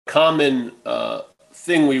common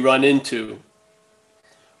thing we run into,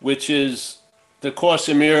 which is the Course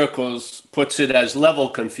in Miracles puts it as level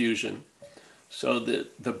confusion. So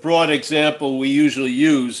the broad example we usually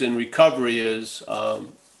use in recovery is,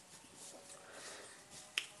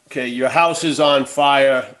 okay, your house is on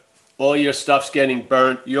fire, all your stuff's getting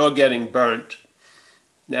burnt, you're getting burnt.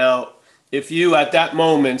 Now, if you at that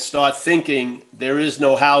moment start thinking there is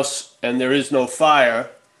no house and there is no fire,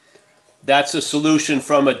 that's a solution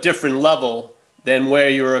from a different level than where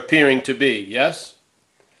you're appearing to be, yes?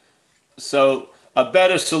 So a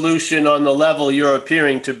better solution on the level you're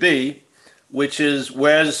appearing to be, which is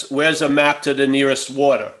where's a map to the nearest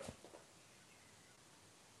water?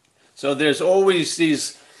 So there's always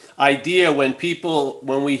these idea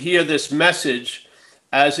when we hear this message,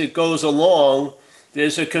 as it goes along,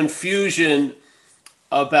 there's a confusion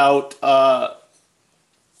about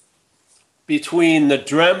between the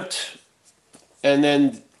dreamt and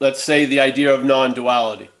then, let's say, the idea of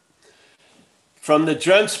non-duality. From the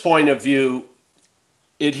dreamt's point of view,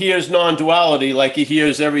 it hears non-duality like it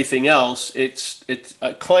hears everything else. It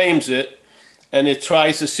claims it, and it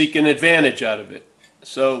tries to seek an advantage out of it.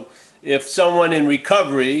 So if someone in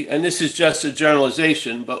recovery, and this is just a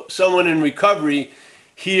generalization, but someone in recovery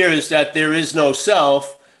hears that there is no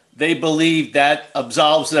self, they believe that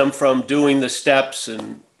absolves them from doing the steps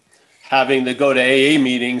and having to go to AA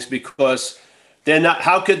meetings, because they're not,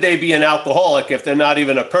 how could they be an alcoholic if they're not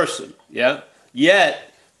even a person? Yeah.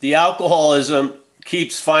 Yet the alcoholism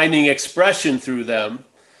keeps finding expression through them.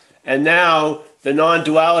 And now the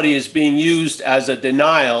non-duality is being used as a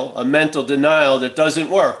denial, a mental denial that doesn't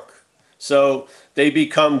work. So they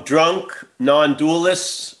become drunk,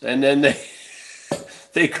 non-dualists, and then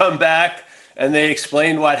they come back and they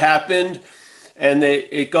explain what happened. And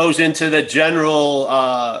it goes into the general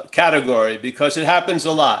category because it happens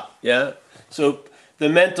a lot. Yeah. So the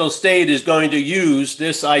mental state is going to use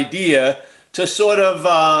this idea to sort of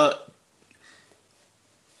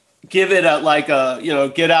give it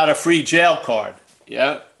get out of free jail card.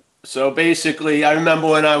 Yeah. So basically, I remember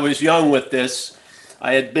when I was young with this,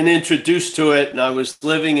 I had been introduced to it, and I was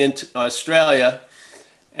living in Australia,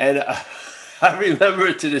 and I remember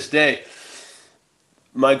it to this day.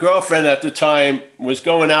 My girlfriend at the time was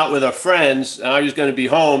going out with her friends, and I was going to be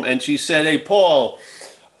home, and she said, "Hey, Paul,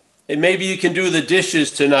 maybe you can do the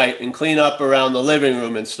dishes tonight and clean up around the living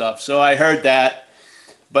room and stuff." So I heard that,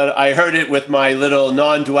 but I heard it with my little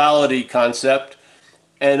non-duality concept,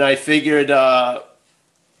 and I figured,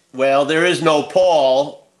 well, there is no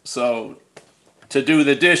Paul, so to do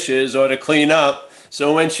the dishes or to clean up.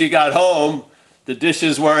 So when she got home, the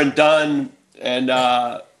dishes weren't done, and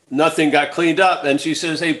nothing got cleaned up. And she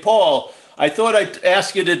says, "Hey, Paul, I thought I'd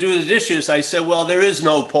ask you to do the dishes." I said, "Well, there is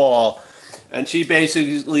no Paul." And she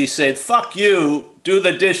basically said, "Fuck you, do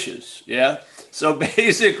the dishes." Yeah. So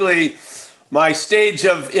basically, my stage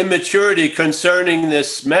of immaturity concerning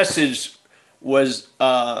this message was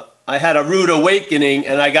I had a rude awakening,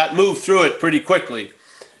 and I got moved through it pretty quickly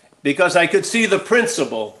because I could see the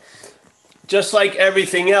principle. Just like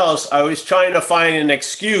everything else, I was trying to find an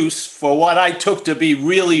excuse for what I took to be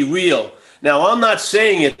really real. Now, I'm not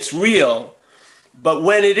saying it's real, but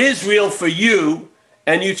when it is real for you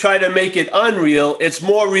and you try to make it unreal, it's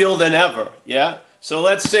more real than ever, yeah? So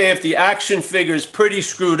let's say if the action figure is pretty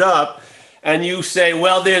screwed up and you say,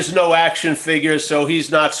 well, there's no action figure, so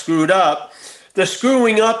he's not screwed up, the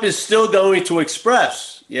screwing up is still going to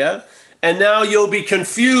express, yeah? And now you'll be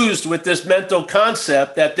confused with this mental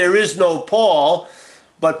concept that there is no Paul,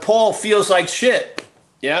 but Paul feels like shit.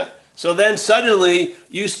 Yeah. So then suddenly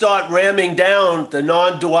you start ramming down the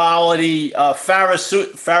non-duality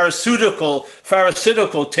pharisaical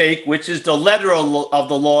take, which is the letter of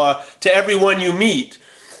the law, to everyone you meet.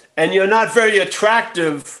 And you're not very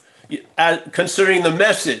attractive considering the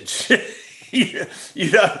message.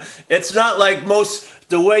 It's not like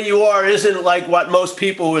the way you are isn't like what most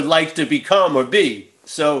people would like to become or be.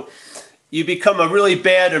 So you become a really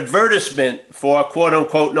bad advertisement for quote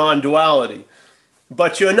unquote non-duality.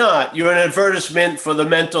 But you're not. You're an advertisement for the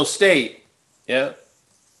mental state. Yeah?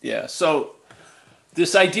 Yeah. So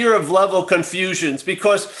this idea of level confusions,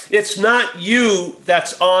 because it's not you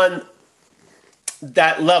that's on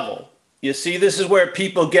that level. You see, this is where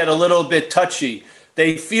people get a little bit touchy.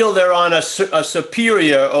 They feel they're on a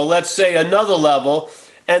superior, or let's say another level,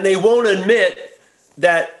 and they won't admit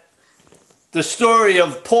that the story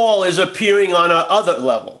of Paul is appearing on another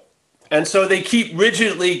level. And so they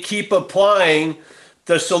rigidly keep applying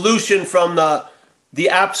the solution from the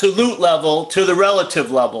absolute level to the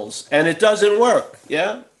relative levels. And it doesn't work,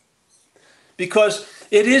 yeah? Because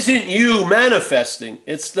it isn't you manifesting.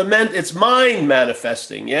 It's mind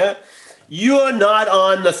manifesting. Yeah. You're not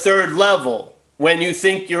on the third level when you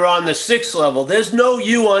think you're on the sixth level. There's no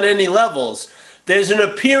you on any levels. There's an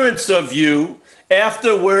appearance of you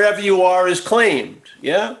after wherever you are is claimed.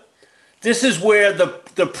 Yeah. This is where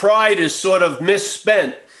the pride is sort of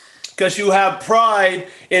misspent, because you have pride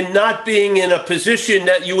in not being in a position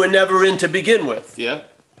that you were never in to begin with. Yeah.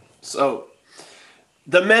 So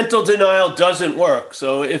the mental denial doesn't work.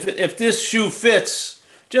 So if this shoe fits,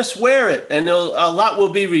 just wear it, and a lot will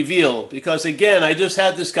be revealed. Because again, I just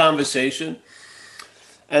had this conversation,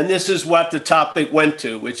 and this is what the topic went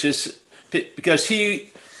to, which is because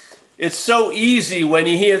it's so easy when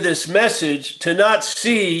you hear this message to not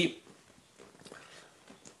see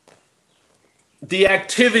the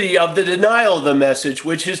activity of the denial of the message,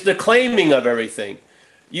 which is the claiming of everything.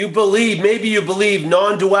 Maybe you believe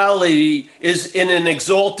non-duality is in an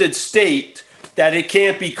exalted state, that it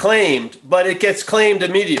can't be claimed, but it gets claimed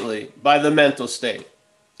immediately by the mental state.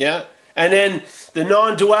 Yeah? And then the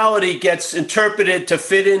non-duality gets interpreted to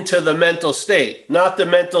fit into the mental state, not the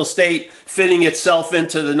mental state fitting itself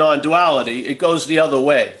into the non-duality. It goes the other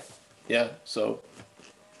way. Yeah? So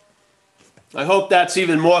I hope that's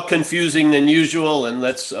even more confusing than usual, and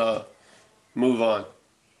let's move on.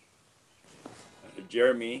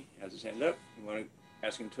 Jeremy has his hand up. You want to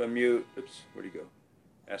ask him to unmute? Oops, where'd he go?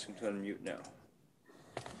 Ask him to unmute now.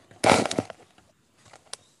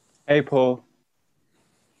 Hey, Paul.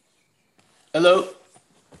 Hello.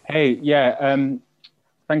 Hey, yeah,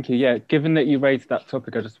 thank you. Yeah, given that you raised that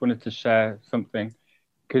topic, I just wanted to share something,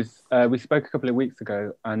 because we spoke a couple of weeks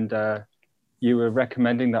ago, and you were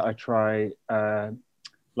recommending that I try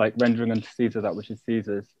like rendering unto Caesar that which is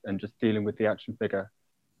Caesar's, and just dealing with the action figure.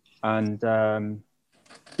 And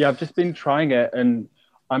yeah, I've just been trying it, and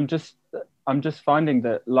I'm just finding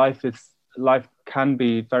that life can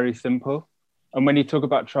be very simple. And when you talk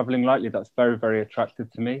about traveling lightly, that's very, very attractive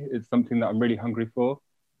to me. It's something that I'm really hungry for.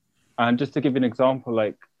 And just to give you an example,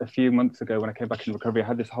 like a few months ago when I came back in recovery, I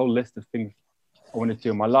had this whole list of things I wanted to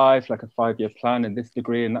do in my life, like a 5-year plan and this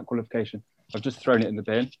degree and that qualification. I've just thrown it in the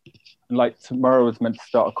bin. And like tomorrow I was meant to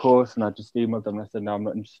start a course, and I just emailed them and I said, no, I'm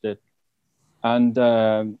not interested. And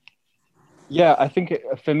yeah, I think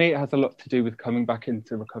for me, it has a lot to do with coming back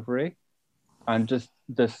into recovery, and just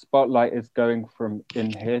the spotlight is going from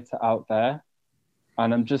in here to out there.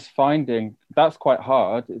 And I'm just finding that's quite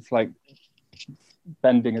hard. It's like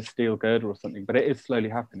bending a steel girdle or something, but it is slowly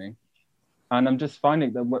happening. And I'm just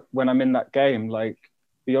finding that when I'm in that game, like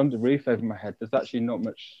beyond the roof over my head, there's actually not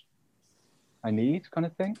much I need, kind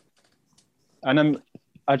of thing. And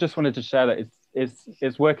I just wanted to share that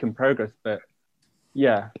it's work in progress, but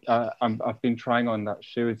yeah, I've been trying on that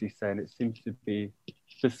shoe, as you say, and it seems to be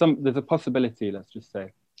there's a possibility, let's just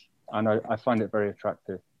say, and I find it very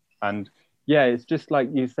attractive. And yeah, it's just like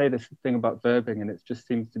you say this thing about verbing, and it just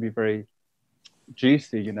seems to be very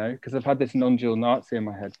juicy, you know, because I've had this non-dual Nazi in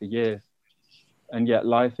my head for years, and yet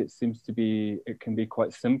life, it can be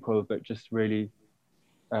quite simple, but just really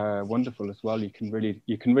wonderful as well. You can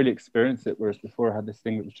really experience it, whereas before I had this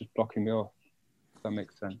thing that was just blocking me off. If that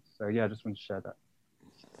makes sense. So yeah, I just want to share that.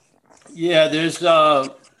 Yeah, there's I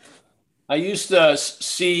used to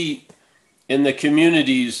see in the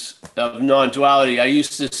communities of non-duality, I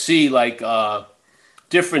used to see like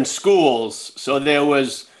different schools. So there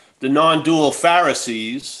was the non-dual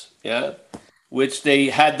Pharisees, yeah, which they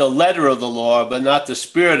had the letter of the law, but not the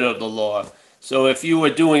spirit of the law. So if you were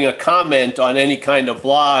doing a comment on any kind of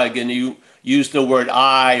blog and you used the word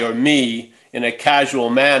I or me in a casual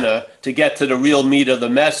manner to get to the real meat of the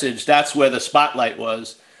message, that's where the spotlight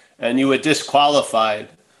was. And you were disqualified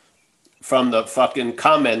from the fucking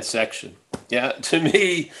comment section. Yeah, to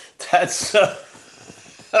me, that's the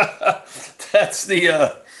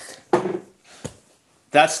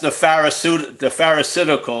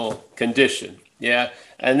pharisaical condition. Yeah,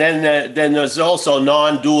 and then there's also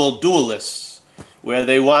non-dual dualists, where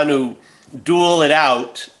they want to duel it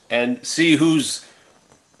out and see who's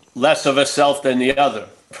less of a self than the other.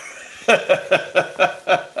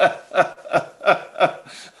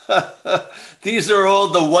 These are all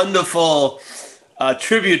the wonderful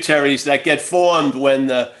tributaries that get formed when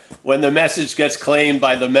the message gets claimed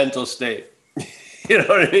by the mental state. You know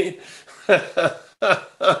what I mean?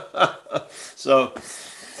 So,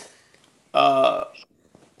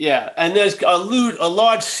 yeah, and there's a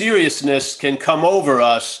large seriousness can come over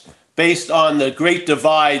us based on the great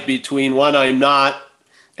divide between what I'm not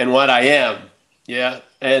and what I am. Yeah,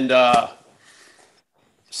 and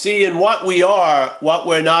see, in what we are, what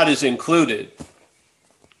we're not is included.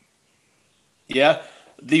 Yeah,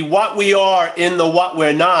 the what we are in the what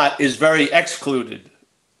we're not is very excluded.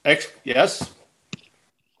 Yes.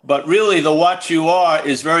 But really, the what you are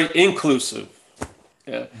is very inclusive.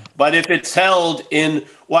 Yeah. But if it's held in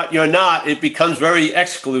what you're not, it becomes very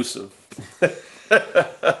exclusive.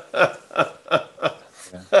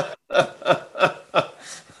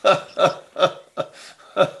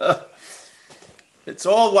 It's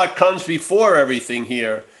all what comes before everything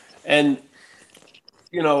here. And,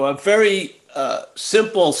 a very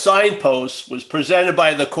simple signpost was presented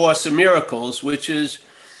by the Course in Miracles, which is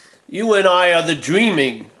you and I are the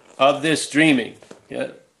dreaming of this dreaming.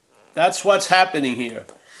 Yeah? That's what's happening here.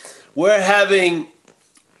 We're having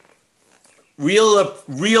real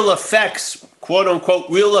effects, quote unquote,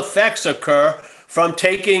 real effects occur from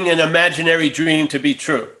taking an imaginary dream to be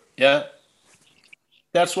true. Yeah?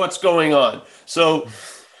 That's what's going on. So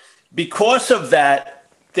because of that,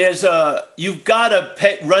 you've got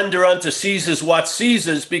to render unto Caesar's what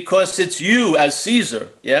Caesar's, because it's you as Caesar.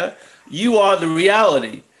 Yeah? You are the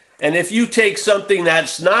reality. And if you take something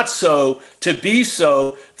that's not so to be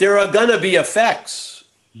so, there are going to be effects.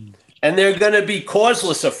 And they're going to be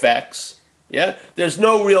causeless effects. Yeah? There's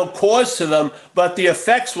no real cause to them, but the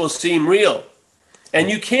effects will seem real. And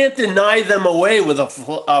you can't deny them away with a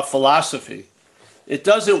philosophy. It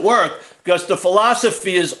doesn't work because the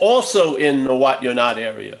philosophy is also in the what you're not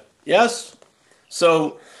area. Yes?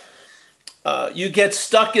 So you get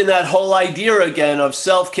stuck in that whole idea again of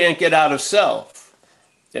self can't get out of self.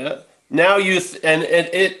 Yeah. Now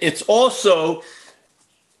it's also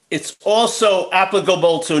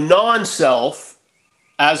applicable to non-self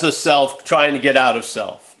as a self trying to get out of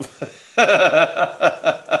self.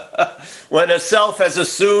 When a self has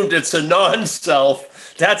assumed it's a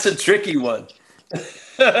non-self, that's a tricky one.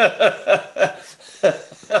 I've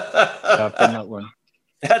done that one.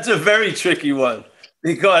 That's a very tricky one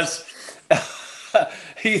because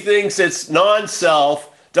he thinks it's non-self,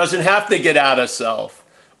 doesn't have to get out of self.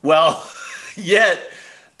 Well, yet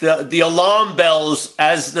the alarm bells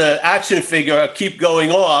as the action figure keep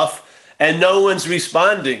going off and no one's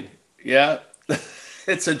responding. Yeah,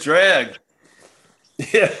 it's a drag.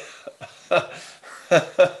 Yeah.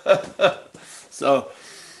 So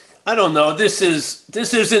I don't know. This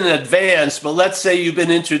is in advance, but let's say you've been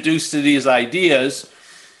introduced to these ideas.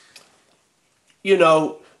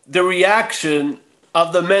 The reaction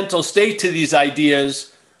of the mental state to these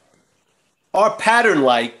ideas are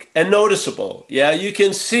pattern-like and noticeable. Yeah, you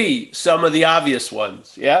can see some of the obvious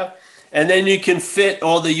ones. Yeah, and then you can fit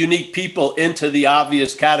all the unique people into the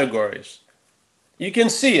obvious categories. You can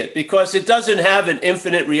see it because it doesn't have an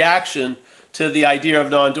infinite reaction to the idea of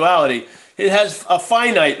non-duality. It has a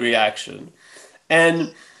finite reaction.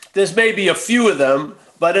 And there's maybe a few of them,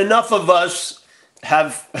 but enough of us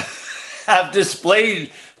have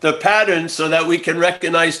displayed the pattern so that we can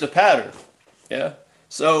recognize the pattern. Yeah.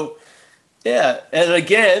 So, yeah. And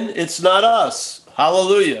again, it's not us.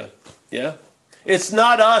 Hallelujah. Yeah. It's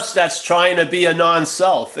not us that's trying to be a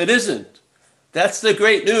non-self. It isn't. That's the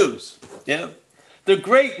great news. Yeah. The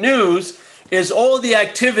great news is all the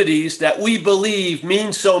activities that we believe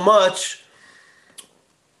mean so much.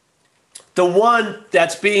 The one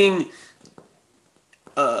that's being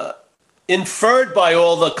inferred by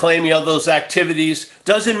all the claiming of those activities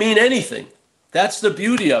doesn't mean anything. That's the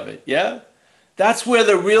beauty of it, yeah? That's where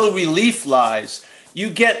the real relief lies. You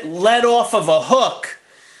get let off of a hook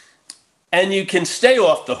and you can stay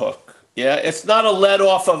off the hook, yeah? It's not a let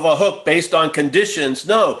off of a hook based on conditions.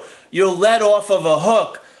 No, you're let off of a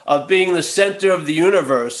hook of being the center of the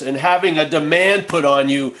universe and having a demand put on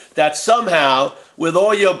you that somehow, with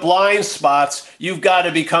all your blind spots, you've got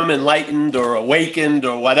to become enlightened or awakened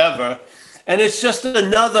or whatever. And it's just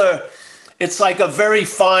it's like a very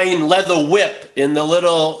fine leather whip in the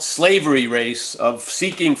little slavery race of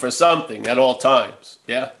seeking for something at all times.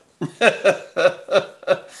 Yeah.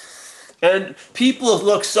 And people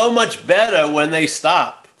look so much better when they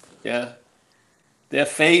stop. Yeah. Their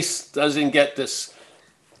face doesn't get this.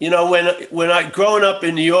 When I growing up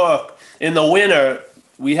in New York in the winter,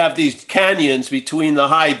 we have these canyons between the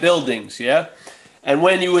high buildings, yeah? And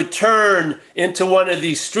when you would turn into one of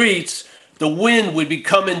these streets, the wind would be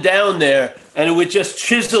coming down there and it would just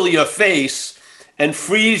chisel your face and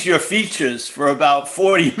freeze your features for about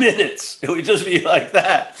 40 minutes. It would just be like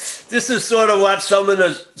that. This is sort of what some of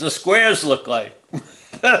the squares look like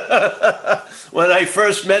when I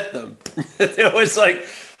first met them. It was like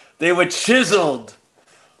they were chiseled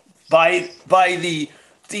by the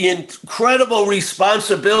incredible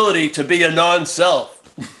responsibility to be a non-self.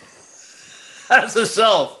 As a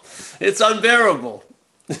self, it's unbearable.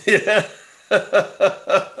 Yeah.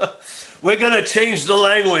 We're going to change the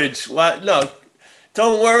language. No,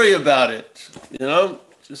 don't worry about it.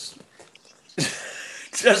 Just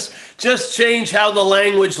Just change how the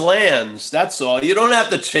language lands. That's all. You don't have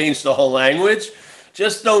to change the whole language.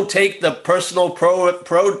 Just don't take the personal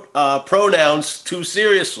pronouns too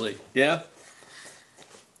seriously. Yeah.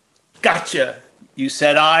 Gotcha. You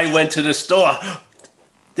said I went to the store.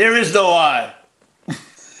 There is no I.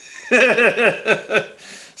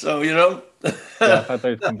 So, you know. Yeah, I've had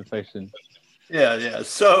those conversations. Yeah.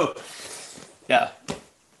 So, yeah.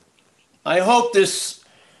 I hope this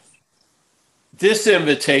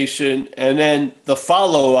invitation and then the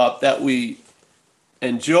follow-up that we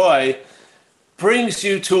enjoy brings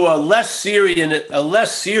you to a less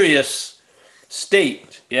serious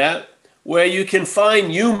state, yeah, where you can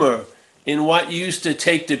find humor in what you used to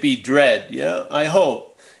take to be dread, yeah. I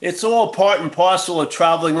hope it's all part and parcel of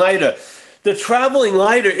traveling lighter. The traveling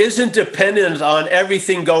lighter isn't dependent on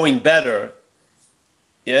everything going better.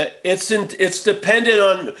 Yeah, it's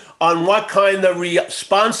dependent on what kind of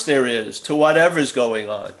response there is to whatever's going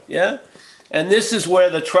on. Yeah, and this is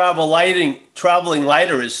where the traveling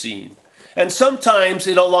lighter is seen. And sometimes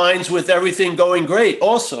it aligns with everything going great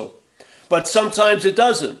also, but sometimes it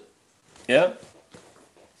doesn't. Yeah,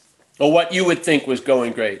 or what you would think was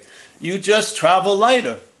going great. You just travel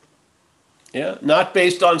lighter. Yeah, not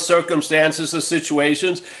based on circumstances or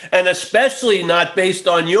situations, and especially not based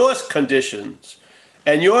on your conditions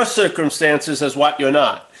and your circumstances as what you're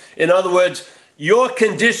not. In other words, your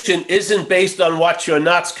condition isn't based on what you're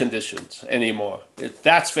not's conditions anymore.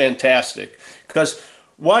 That's fantastic. Because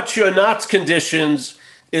what you're not's conditions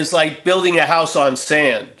is like building a house on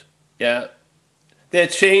sand. Yeah. They're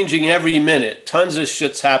changing every minute. Tons of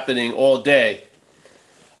shit's happening all day.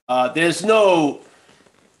 There's no,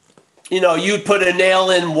 you'd put a nail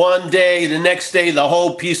in one day, the next day the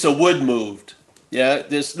whole piece of wood moved. Yeah.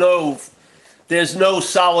 There's no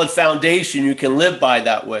solid foundation you can live by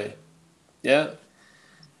that way. Yeah.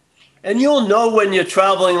 And you'll know when you're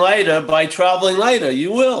traveling lighter by traveling lighter.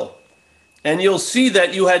 You will. And you'll see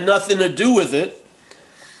that you had nothing to do with it.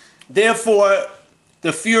 Therefore,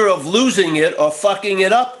 the fear of losing it or fucking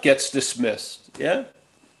it up gets dismissed. Yeah.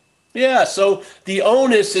 Yeah. So the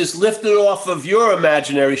onus is lifted off of your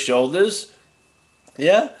imaginary shoulders.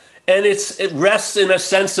 Yeah. And it rests in a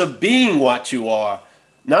sense of being what you are.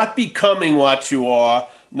 Not becoming what you are,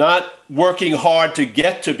 not working hard to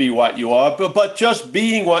get to be what you are, but just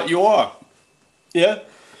being what you are. Yeah?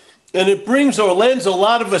 And it brings or lends a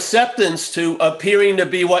lot of acceptance to appearing to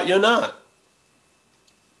be what you're not.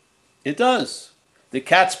 It does. The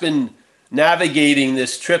cat's been navigating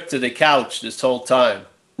this trip to the couch this whole time.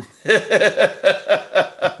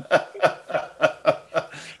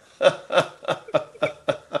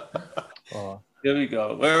 Here we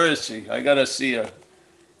go. Where is she? I gotta see her.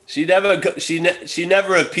 She never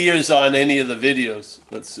appears on any of the videos.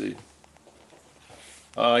 Let's see.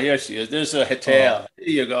 Oh, here she is. There's a tail. Here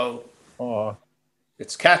you go. Oh,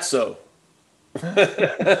 It's Katso.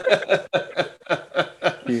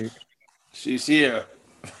 cute. She's here.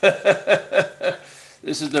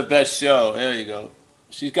 This is the best show. There you go.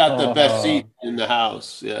 She's got the best seat in the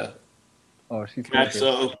house. Yeah. Oh, she's gorgeous.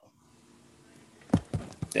 Katso.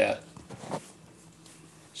 Yeah.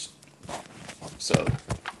 So,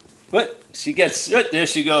 but she gets, there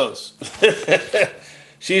she goes.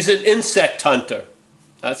 She's an insect hunter.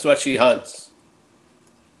 That's what she hunts.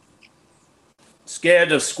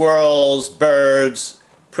 Scared of squirrels, birds,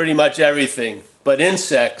 pretty much everything. But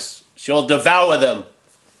insects, she'll devour them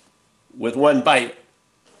with one bite.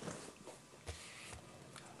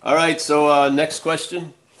 All right, so next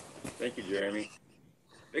question. Thank you, Jeremy.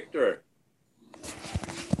 Victor.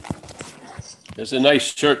 There's a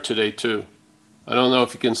nice shirt today, too. I don't know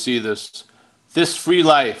if you can see this. This Free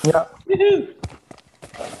Life. Yeah.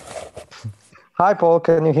 Hi, Paul.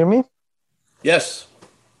 Can you hear me? Yes.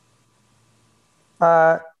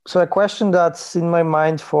 So a question that's in my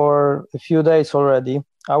mind for a few days already.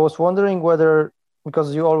 I was wondering whether,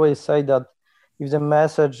 because you always say that if the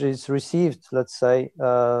message is received, let's say,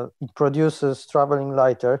 it produces traveling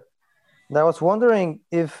lighter. And I was wondering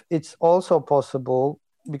if it's also possible,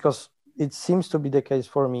 because it seems to be the case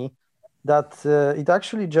for me, that it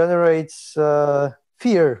actually generates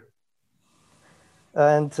fear.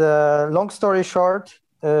 And long story short,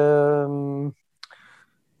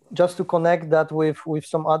 just to connect that with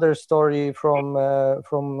some other story from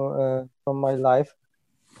my life,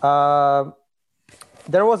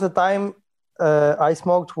 there was a time I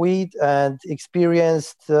smoked weed and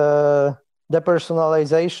experienced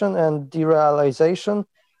depersonalization and derealization.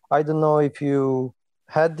 I don't know if you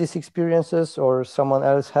had these experiences or someone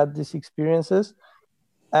else had these experiences.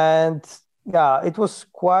 And yeah, it was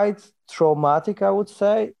quite traumatic, I would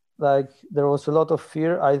say. like there was a lot of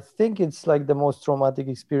fear. I think it's like the most traumatic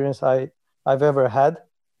experience I've ever had.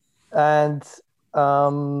 And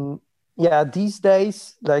yeah, these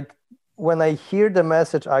days, like when I hear the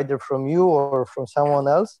message either from you or from someone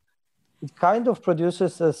else, it kind of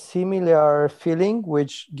produces a similar feeling,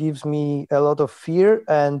 which gives me a lot of fear.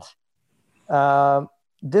 And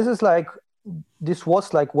this was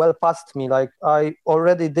like well past me. Like I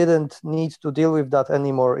already didn't need to deal with that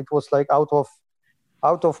anymore. It was like out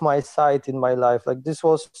of my sight in my life. Like this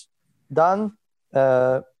was done.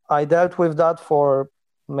 I dealt with that for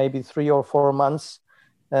maybe 3 or 4 months,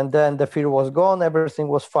 and then the fear was gone. Everything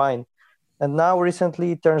was fine. And now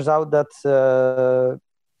recently it turns out that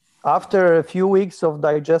after a few weeks of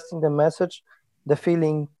digesting the message, the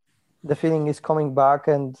feeling is coming back,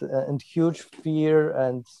 and huge fear,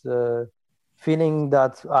 and feeling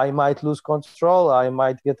that I might lose control, I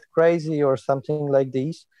might get crazy or something like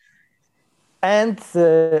this. And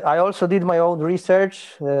I also did my own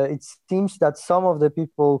research. It seems that some of the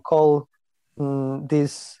people call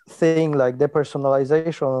this thing like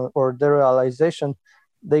depersonalization or derealization.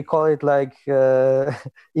 They call it like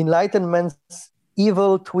enlightenment's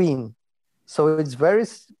evil twin. So it's very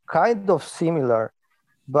kind of similar,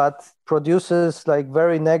 but produces like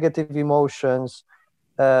very negative emotions.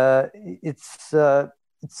 It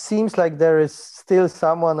seems like there is still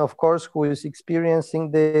someone, of course, who is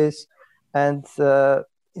experiencing this, and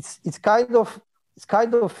it kind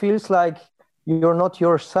of feels like you're not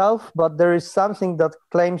yourself, but there is something that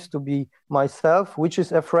claims to be myself, which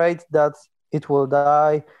is afraid that it will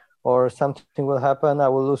die or something will happen, I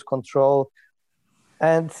will lose control.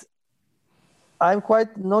 And I'm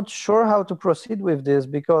quite not sure how to proceed with this,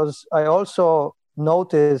 because I also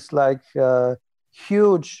notice like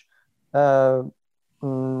huge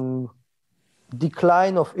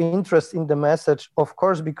decline of interest in the message, of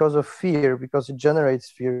course, because of fear, because it generates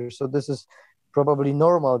fear. So this is probably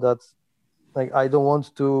normal, that like I don't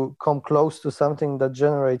want to come close to something that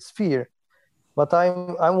generates fear. But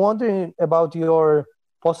I'm wondering about your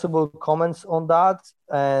possible comments on that,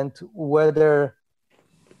 and whether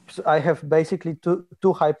I have basically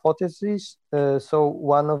two hypotheses. So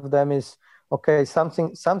one of them is, okay,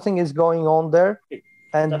 something is going on there,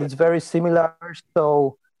 and it's very similar.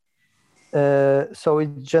 So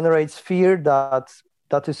it generates fear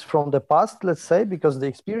that is from the past, let's say, because the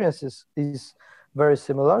experience is very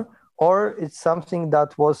similar. Or it's something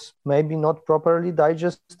that was maybe not properly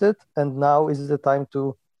digested, and now is the time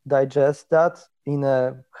to digest that in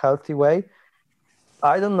a healthy way.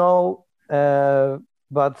 I don't know,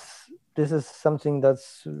 but this is something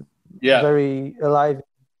that's very alive,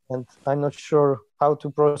 and I'm not sure how to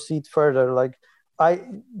proceed further. Like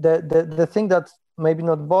the thing that maybe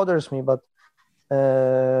not bothers me, but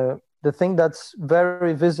the thing that's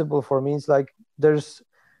very visible for me is like there's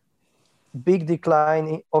big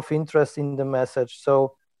decline of interest in the message.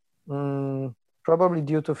 So probably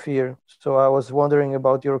due to fear. So I was wondering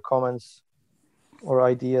about your comments or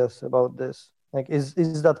ideas about this. Like,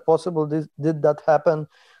 is that possible? Did that happen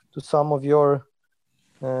to some of your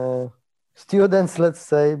students, let's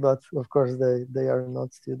say? But of course, they are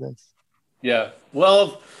not students. Yeah.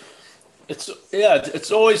 Well,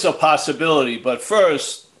 it's always a possibility. But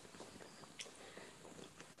first,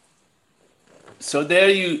 so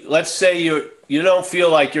let's say you don't feel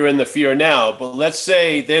like you're in the fear now, but let's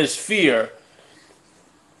say there's fear.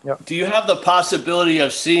 Yeah. Do you have the possibility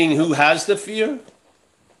of seeing who has the fear?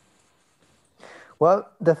 Well,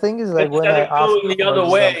 the thing is, like, when I Instead of going the other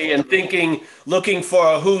way and looking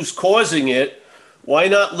for who's causing it, why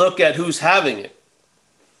not look at who's having it?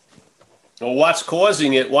 Or what's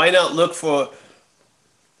causing it? Why not look for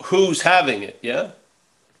who's having it? Yeah?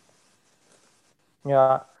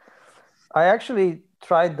 Yeah. I actually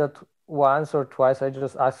tried that once or twice. I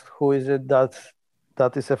just asked who is it that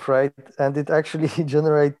is afraid, and it actually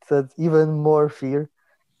generated even more fear.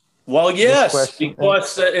 Well, yes,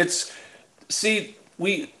 because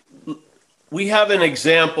we have an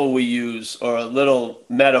example we use, or a little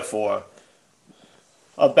metaphor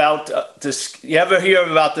about this. You ever hear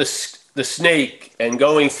about the snake and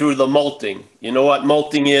going through the molting? You know what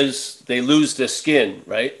molting is? They lose the skin,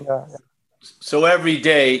 right? Yeah. So every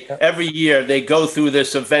year, they go through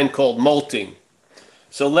this event called molting.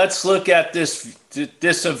 So let's look at this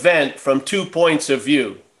event from 2 points of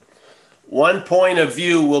view. One point of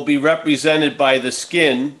view will be represented by the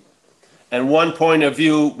skin, and one point of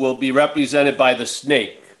view will be represented by the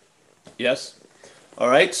snake. Yes? All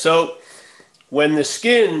right. So when the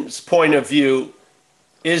skin's point of view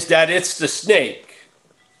is that it's the snake,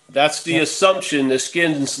 that's the assumption the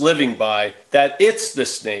skin's living by, that it's the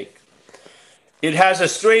snake. it has a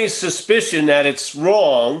strange suspicion that it's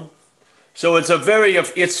wrong. So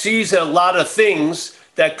it sees a lot of things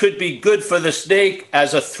that could be good for the snake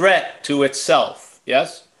as a threat to itself.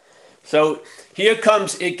 Yes? So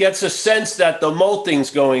it gets a sense that the molting's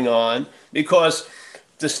going on because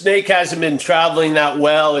the snake hasn't been traveling that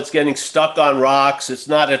well. It's getting stuck on rocks. It's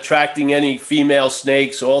not attracting any female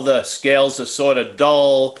snakes. All the scales are sort of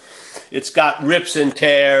dull. It's got rips and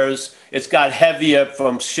tears. It's got heavier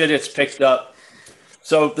from shit it's picked up.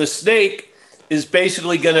 So the snake is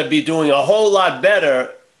basically going to be doing a whole lot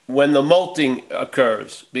better when the molting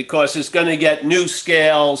occurs because it's going to get new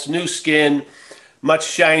scales, new skin, much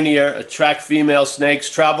shinier, attract female snakes,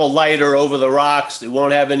 travel lighter over the rocks. They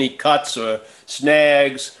won't have any cuts or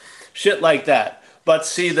snags, shit like that. But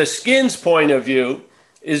see, the skin's point of view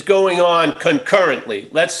is going on concurrently.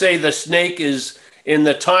 Let's say the snake is in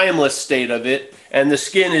the timeless state of it and the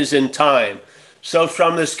skin is in time. So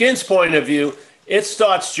from the skin's point of view, it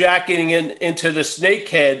starts jacking into the snake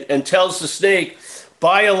head and tells the snake,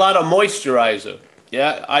 buy a lot of moisturizer.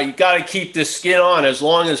 Yeah, I got to keep this skin on as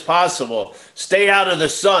long as possible. Stay out of the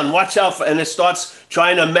sun. Watch out for, and it starts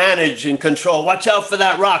trying to manage and control. Watch out for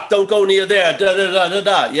that rock. Don't go near there. Da da da da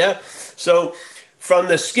da. Yeah. So, from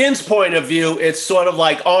the skin's point of view, it's sort of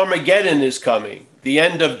like Armageddon is coming. The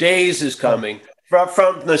end of days is coming.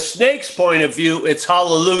 From the snake's point of view, it's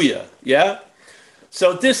hallelujah. Yeah.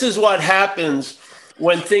 So this is what happens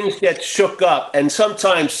when things get shook up, and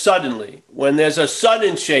sometimes suddenly. When there's a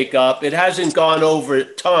sudden shake up, it hasn't gone over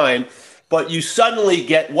time, but you suddenly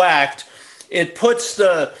get whacked. It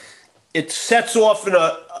sets off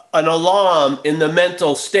an alarm in the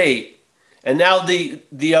mental state, and now the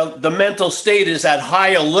mental state is at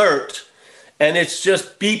high alert, and it's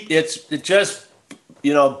just beeping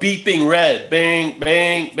red, bang,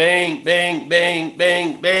 bang, bang, bang, bang,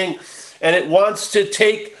 bang, bang, and it wants to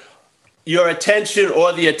take your attention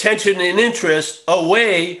or the attention and interest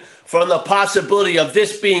away from the possibility of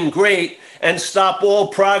this being great and stop all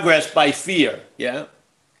progress by fear. Yeah.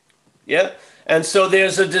 Yeah. And so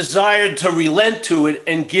there's a desire to relent to it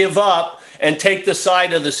and give up and take the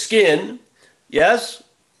side of the skin. Yes.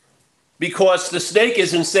 Because the snake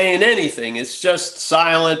isn't saying anything. It's just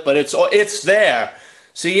silent, but it's there.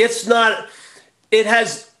 See, it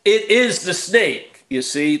is the snake. You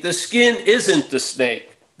see, the skin isn't the snake.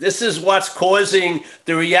 This is what's causing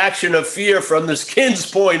the reaction of fear from the skin's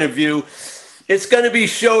point of view. It's going to be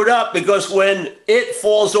showed up because when it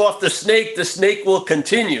falls off the snake will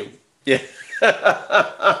continue. Yeah.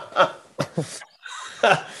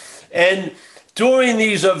 And during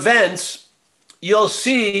these events, you'll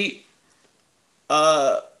see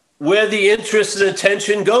where the interest and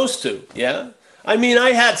attention goes to. Yeah. I mean,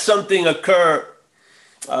 I had something occur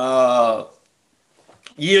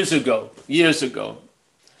years ago.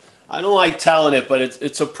 I don't like telling it, but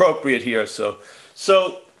it's appropriate here. So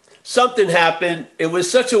something happened. It was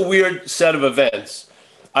such a weird set of events.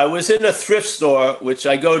 I was in a thrift store, which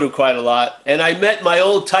I go to quite a lot, and I met my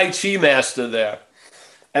old Tai Chi master there.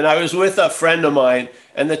 And I was with a friend of mine,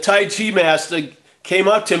 and the Tai Chi master came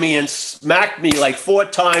up to me and smacked me like 4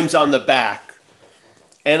 times on the back.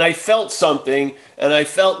 And I felt something, and I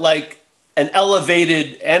felt like an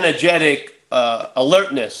elevated, energetic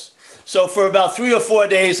alertness. So for about 3 or 4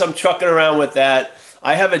 days, I'm trucking around with that.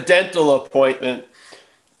 I have a dental appointment.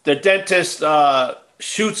 The dentist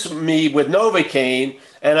shoots me with Novocaine,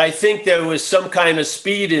 and I think there was some kind of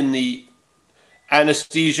speed in the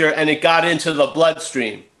anesthesia, and it got into the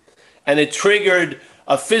bloodstream. And it triggered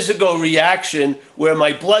a physical reaction where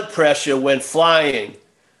my blood pressure went flying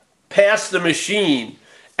past the machine.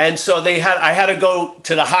 And so I had to go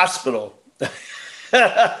to the hospital.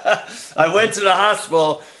 I went to the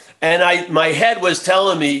hospital, and my head was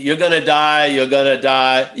telling me, you're going to die, you're going to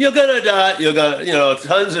die, you're going to die, you're going to,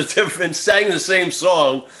 tons of different, sang the same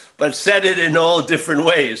song, but said it in all different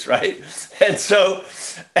ways, right? And so,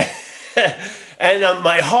 and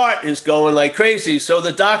my heart is going like crazy. So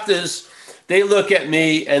the doctors, they look at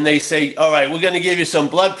me and they say, all right, we're going to give you some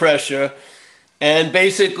blood pressure. And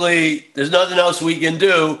basically, there's nothing else we can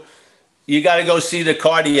do. You got to go see the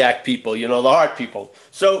cardiac people, the heart people.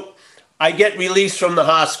 So I get released from the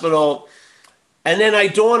hospital, and then I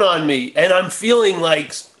dawn on me, and I'm feeling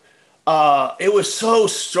like it was so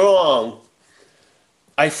strong.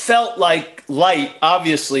 I felt like light,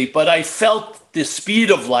 obviously, but I felt the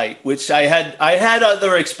speed of light, which I had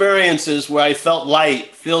other experiences where I felt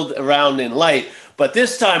light, filled around in light. But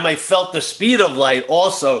this time I felt the speed of light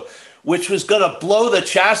also, which was going to blow the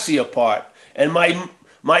chassis apart. And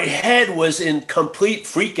my head was in complete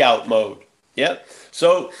freak out mode. Yeah.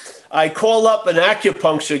 So I call up an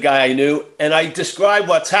acupuncture guy I knew, and I describe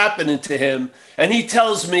what's happening to him, and he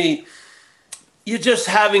tells me, "You're just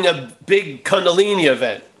having a big Kundalini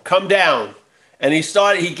event. Come down." And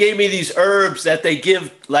he gave me these herbs that they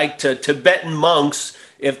give like to Tibetan monks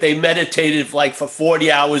if they meditated like for 40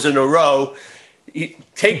 hours in a row. You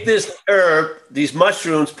take this herb, these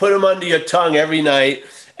mushrooms, put them under your tongue every night,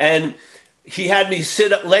 and he had me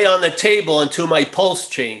lay on the table until my pulse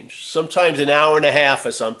changed, sometimes an hour and a half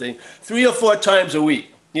or something, 3 or 4 times a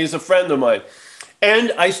week. He's a friend of mine.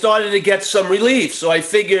 And I started to get some relief. So I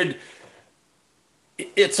figured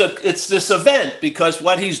it's this event because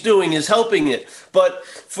what he's doing is helping it. But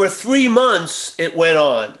for 3 months, it went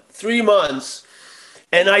on, 3 months.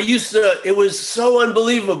 And it was so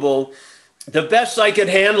unbelievable. The best I could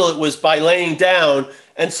handle it was by laying down.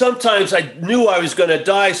 And sometimes I knew I was going to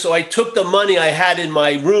die, so I took the money I had in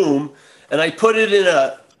my room and I put it in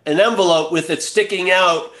an envelope with it sticking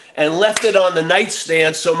out and left it on the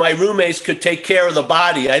nightstand so my roommates could take care of the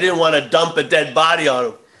body. I didn't want to dump a dead body on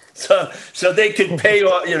them. So they could pay,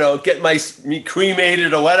 get me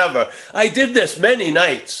cremated or whatever. I did this many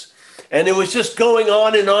nights, and it was just going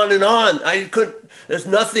on and on and on. There's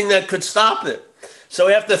nothing that could stop it. So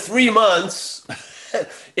after 3 months,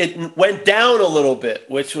 it went down a little bit,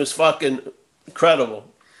 which was fucking incredible.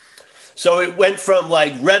 So it went from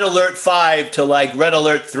like red alert 5 to like red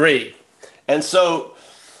alert 3. And so,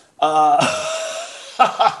 and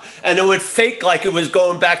it would fake like it was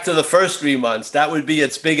going back to the first 3 months. That would be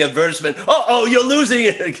its big advertisement. Oh, you're losing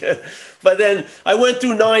it again. But then I went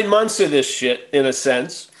through 9 months of this shit, in a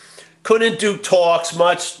sense. Couldn't do talks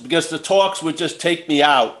much because the talks would just take me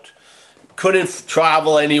out. Couldn't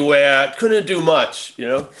travel anywhere, couldn't do much,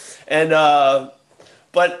 and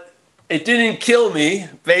but it didn't kill me,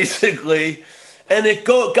 basically, and it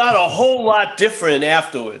got a whole lot different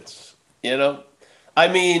afterwards, I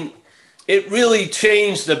mean, it really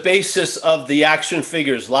changed the basis of the action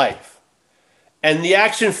figure's life, and the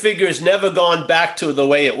action figure's never gone back to the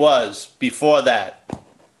way it was before that,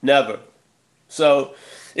 never. So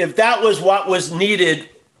if that was what was needed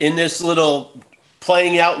in this little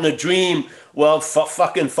playing out in a dream, well,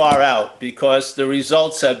 fucking far out, because the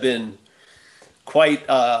results have been quite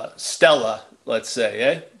stellar, let's say.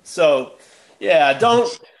 Eh? So, yeah,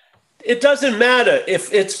 it doesn't matter.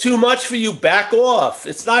 If it's too much for you, back off.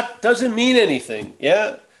 Doesn't mean anything.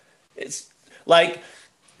 Yeah. It's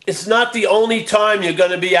not the only time you're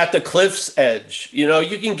going to be at the cliff's edge.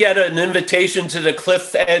 You can get an invitation to the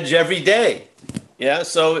cliff's edge every day. Yeah.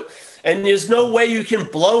 So, and there's no way you can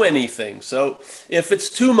blow anything. So if it's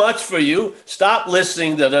too much for you, stop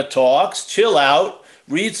listening to the talks, chill out,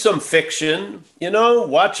 read some fiction,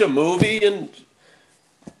 watch a movie and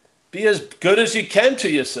be as good as you can to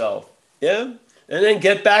yourself. Yeah. And then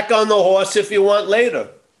get back on the horse if you want later.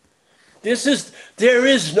 There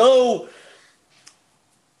is no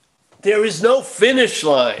finish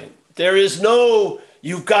line. There is no,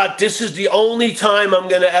 this is the only time I'm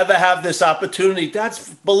going to ever have this opportunity. That's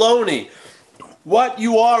baloney. What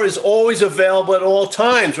you are is always available at all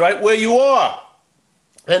times, right where you are,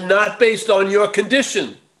 and not based on your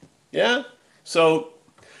condition. Yeah? So,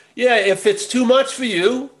 yeah, if it's too much for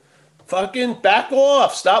you, fucking back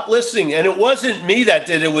off. Stop listening. And it wasn't me that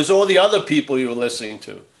did it. It was all the other people you were listening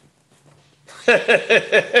to.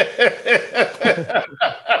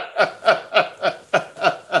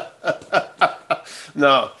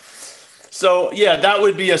 No. So, yeah, that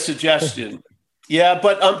would be a suggestion. Yeah,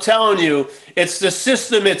 but I'm telling you, it's the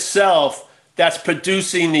system itself that's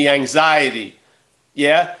producing the anxiety.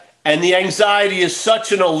 Yeah? And the anxiety is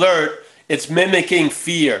such an alert, it's mimicking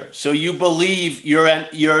fear. So you believe you're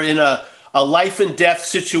in a life and death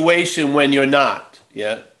situation when you're not.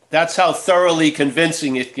 Yeah? That's how thoroughly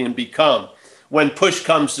convincing it can become when push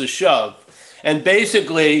comes to shove. And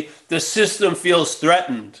basically, the system feels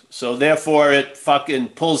threatened. So therefore, it fucking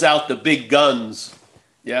pulls out the big guns.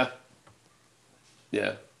 Yeah?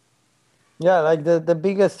 Yeah. Yeah, like the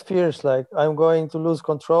biggest fears, like I'm going to lose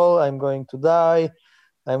control, I'm going to die,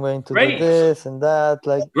 I'm going to do this and that.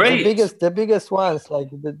 Like the biggest ones, like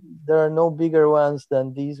there are no bigger ones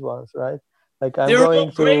than these ones, right? Like I'm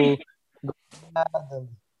going to go mad and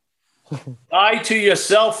die to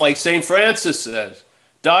yourself, like St. Francis says.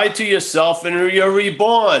 Die to yourself and you're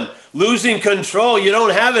reborn. Losing control, you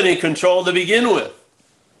don't have any control to begin with.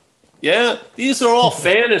 Yeah? These are all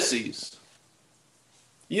fantasies.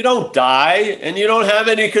 You don't die and you don't have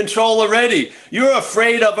any control already. You're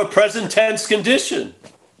afraid of a present tense condition.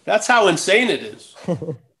 That's how insane it is.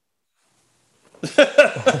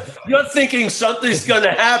 You're thinking something's going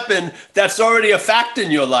to happen that's already a fact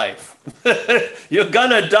in your life. You're going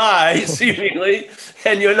to die, seemingly,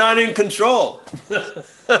 and you're not in control.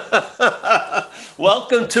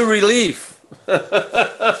 Welcome to relief.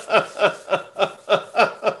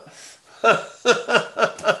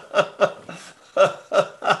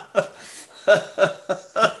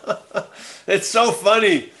 It's so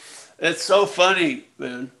funny. It's so funny,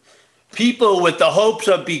 man. People with the hopes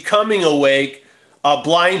of becoming awake are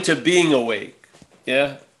blind to being awake.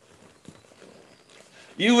 Yeah.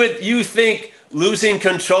 You think losing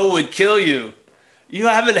control would kill you. You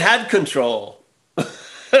haven't had control.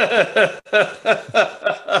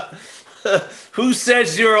 Who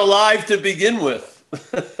says you're alive to begin with?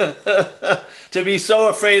 To be so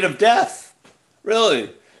afraid of death?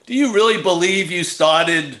 Really? Do you really believe you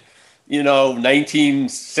started,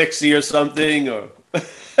 1960 or something, or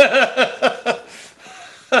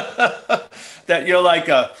that you're like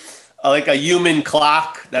a human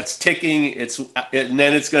clock that's ticking, and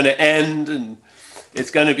then it's going to end, and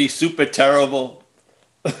it's going to be super terrible?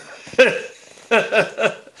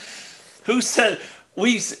 Who said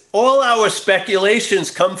all our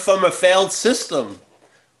speculations come from a failed system?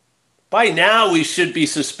 By now, we should be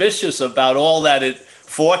suspicious about all that it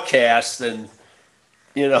forecasts and,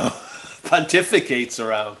 pontificates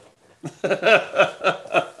around.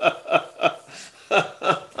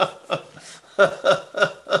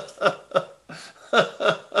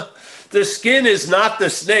 The skin is not the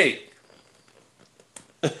snake.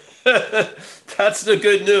 That's the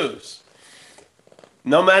good news.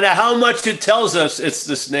 No matter how much it tells us it's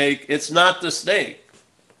the snake, it's not the snake.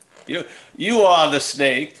 You are the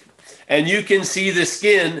snake, and you can see the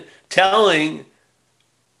skin telling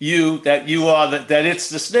you that you are that it's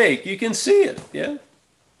the snake. You can see it, yeah?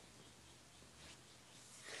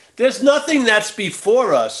 There's nothing that's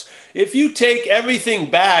before us. If you take everything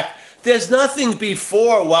back, there's nothing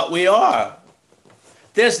before what we are.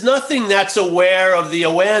 There's nothing that's aware of the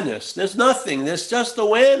awareness. There's nothing. There's just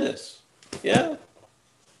awareness. Yeah?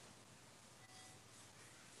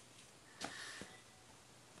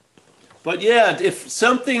 But yeah, if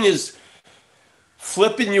something is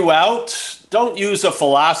flipping you out, don't use a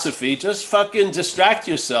philosophy. Just fucking distract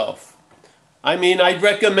yourself. I mean, I'd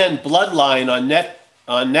recommend Bloodline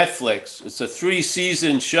on Netflix. It's a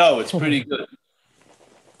 3-season show. It's pretty good.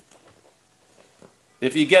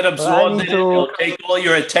 If you get absorbed in it, it'll take all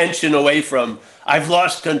your attention away from, I've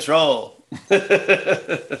lost control. I'm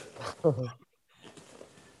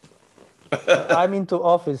into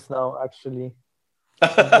Office now, actually.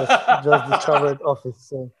 Just discovered Office,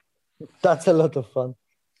 so that's a lot of fun,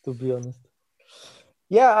 to be honest.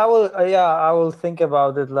 Yeah, I will. I will think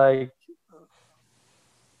about it. Like,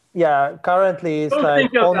 yeah, currently it's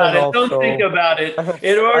like on and off. Don't think about it.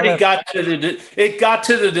 It already got to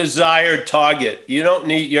the desired target. You don't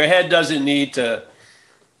need, your head doesn't need to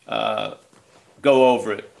go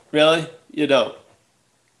over it. Really, you don't.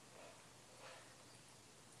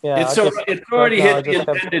 Yeah, it's already hit the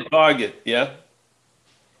intended target. Yeah.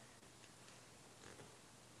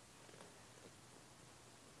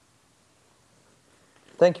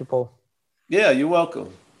 Thank you, Paul. Yeah, you're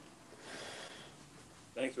welcome.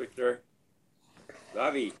 Thanks, Victor.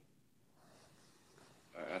 Ravi.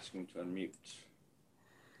 Ask him to unmute.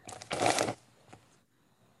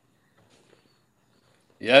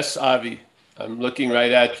 Yes, Avi. I'm looking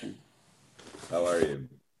right at you. How are you?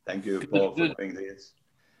 Thank you, Paul, for doing this.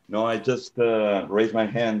 No, I just raised my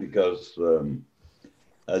hand because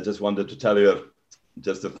I just wanted to tell you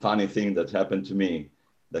just a funny thing that happened to me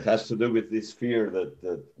that has to do with this fear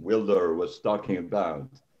that Wildor was talking about.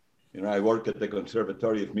 I work at the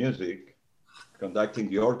Conservatory of Music, conducting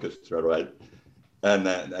the orchestra, right? And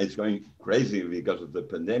it's going crazy because of the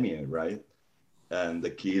pandemic, right? And the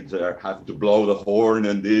kids have to blow the horn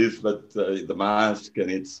and this, but the mask, and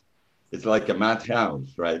it's like a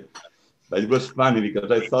madhouse, right? But it was funny because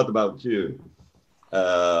I thought about you.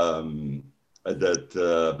 Because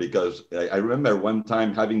I remember one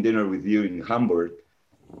time having dinner with you in Hamburg,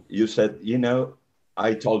 you said,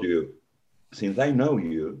 I told you, since I know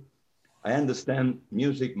you, I understand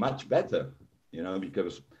music much better,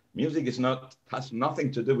 because music has nothing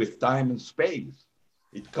to do with time and space.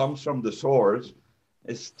 It comes from the source.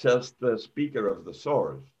 It's just the speaker of the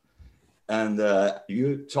source. And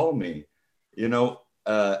you told me, you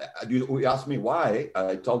asked me why.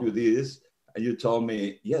 I told you this, and you told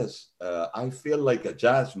me, yes, I feel like a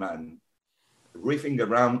jazz man riffing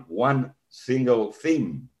around one single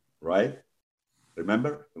theme, right?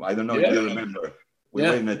 Remember? I don't know if you remember. We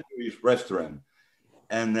were in a Jewish restaurant,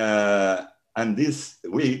 and this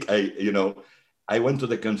week, I went to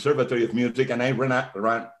the Conservatory of Music, and I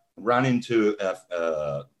ran into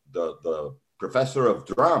the professor of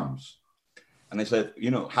drums. And I said,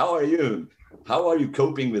 you know, how are you? How are you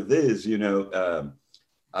coping with this? You know,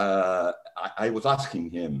 I was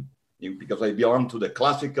asking him, because I belong to the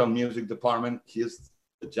classical music department, he's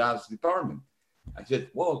the jazz department. I said,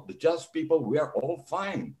 well, the jazz people, we are all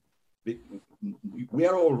fine. We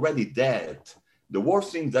are already dead. The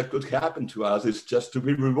worst thing that could happen to us is just to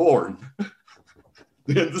be reborn.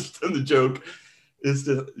 Do you understand the joke? It's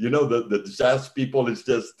the, you know, the jazz people is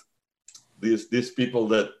just these people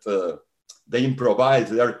that they improvise.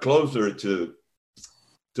 They are closer to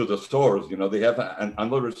the source. You know, they have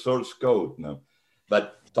another source code. You know?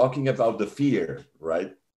 But talking about the fear,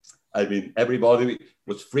 right? I mean, everybody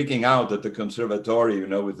was freaking out at the conservatory, you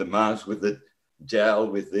know, with the mask, with the gel,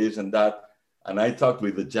 with this and that. And I talked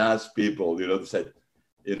with the jazz people, you know, they said,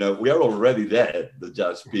 you know, we are already dead, the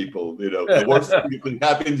jazz people, you know, the worst thing that could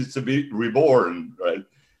happen is to be reborn, right?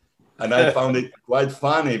 And I found it quite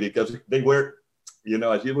funny because they were, you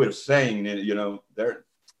know, as you were saying, you know, they're,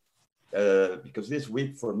 because this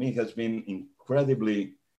week for me has been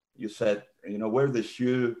incredibly, you said, you know, wear the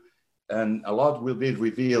shoe and a lot will be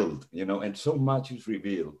revealed, you know, and so much is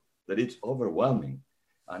revealed that it's overwhelming.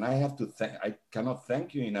 And I have to thank, I cannot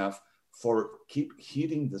thank you enough for keep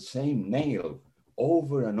hitting the same nail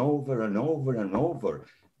over and over and over and over,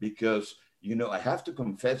 because, you know, I have to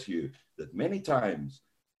confess you that many times,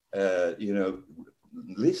 you know,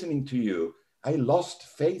 listening to you, I lost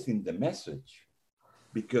faith in the message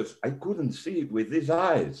because I couldn't see it with these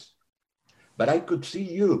eyes, but I could see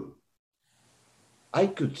you. I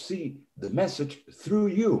could see the message through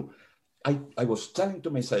you. I was telling to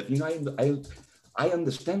myself, you know, I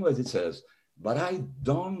understand what it says, but I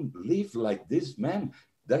don't live like this man.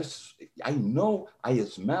 I know I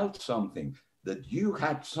smelled something, that you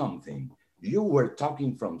had something. You were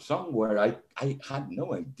talking from somewhere I had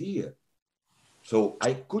no idea. So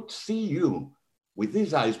I could see you with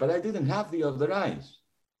these eyes, but I didn't have the other eyes.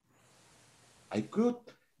 I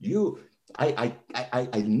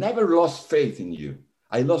never lost faith in you.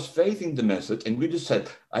 I lost faith in the message, and we just said,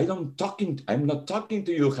 I'm not talking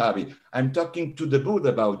to you, Javi. I'm talking to the Buddha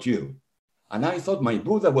about you. And I thought my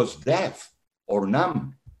Buddha was deaf or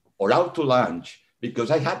numb or out to lunch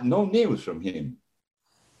because I had no news from him.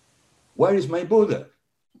 Where is my Buddha?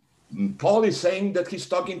 Paul is saying that he's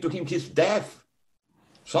talking to him, he's deaf.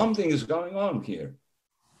 Something is going on here,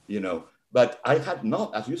 you know. But I had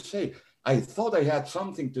not, as you say, I thought I had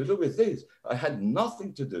something to do with this. I had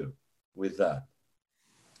nothing to do with that.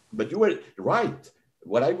 But you were right.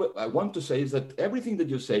 What I want to say is that everything that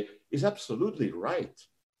you say is absolutely right.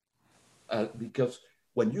 Because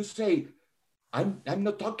when you say, I'm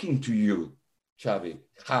not talking to you, Javi,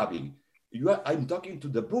 I'm talking to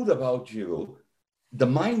the Buddha about you, the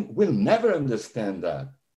mind will never understand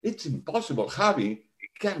that. It's impossible. Javi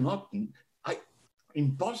cannot,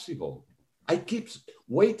 impossible. I keep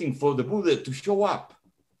waiting for the Buddha to show up.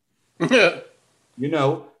 You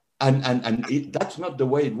know, and that's not the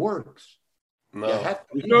way it works. No.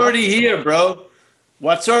 It's already here, bro.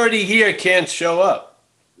 What's already here can't show up.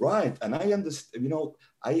 Right. And I understand, you know,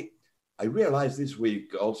 I realized this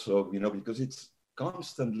week also, you know, because it's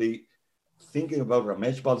constantly thinking about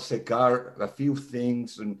Ramesh Balsekar, a few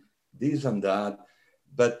things and this and that.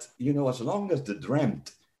 But, you know, as long as the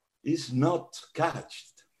dreamt is not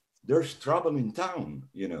catched, there's trouble in town,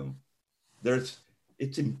 you know.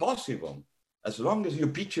 It's impossible. As long as you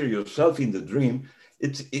picture yourself in the dream,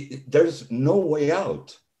 there's no way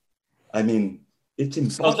out. I mean, it's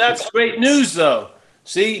impossible. So that's great news, though.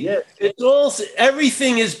 See, yes.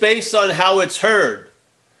 Everything is based on how it's heard.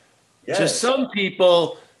 Yes. To some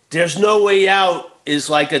people, there's no way out is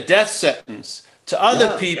like a death sentence. To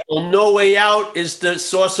other people, no way out is the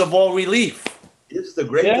source of all relief. It's the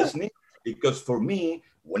greatest need, because for me,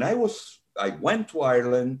 when I went to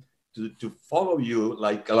Ireland to follow you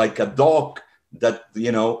like a dog that,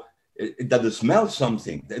 you know, that smells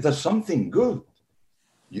something. There's something good.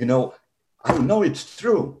 You know, I know it's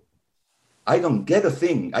true. I don't get a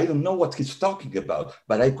thing. I don't know what he's talking about,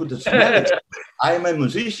 but I could smell it. I am a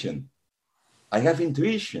musician. I have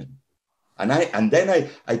intuition. And then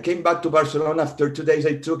I came back to Barcelona. After 2 days,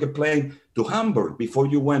 I took a plane to Hamburg before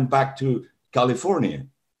you went back to California,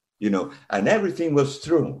 you know, and everything was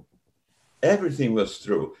true. Everything was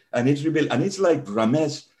true. And it's revealed. And it's like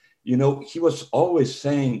Ramesh, you know, he was always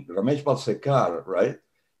saying, Ramesh Balsekar, right?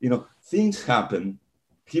 You know, things happen.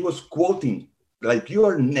 He was quoting, like you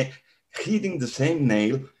are hitting the same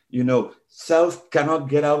nail, you know, self cannot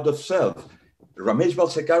get out of self. Ramesh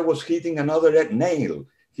Balsekar was hitting another nail.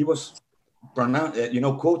 He was, you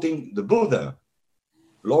know, quoting the Buddha,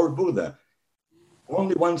 Lord Buddha.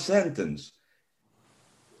 Only one sentence.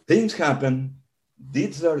 Things happen,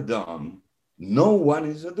 deeds are done, no one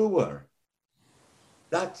is a doer.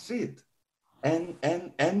 That's it. And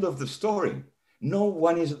end of the story. No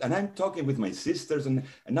one is, and I'm talking with my sisters, and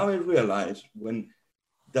now I realize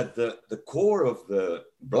that the core of the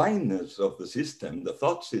blindness of the system, the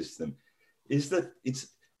thought system, is that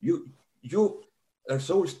you are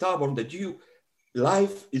so stubborn that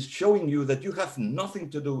life is showing you that you have nothing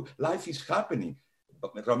to do. Life is happening.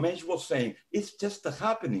 But Ramesh was saying, it's just a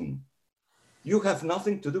happening. You have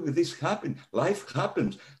nothing to do with this happening. Life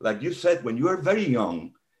happens. Like you said, when you are very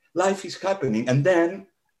young, life is happening. And then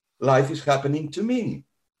life is happening to me.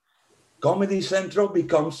 Comedy Central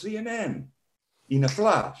becomes CNN in a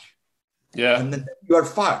flash. Yeah. And then you are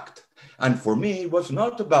fucked. And for me, it was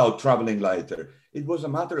not about traveling lighter. It was a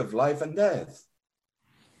matter of life and death.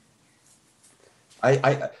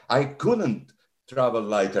 I couldn't travel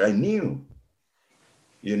lighter. I knew,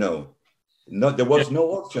 there was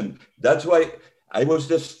no option. That's why I was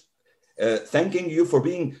just thanking you for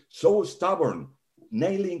being so stubborn,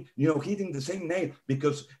 nailing, hitting the same nail,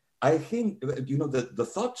 because I think, the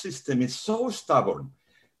thought system is so stubborn,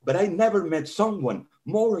 but I never met someone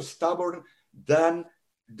more stubborn than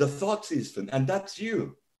the thought system, and that's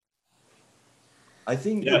you. I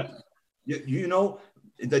think, the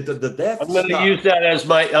death. I'm going to use that as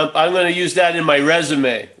I'm going to use that in my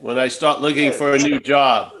resume when I start looking for a new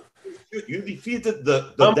job. You defeated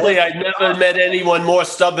the Simply, I've never met anyone more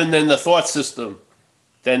stubborn than the thought system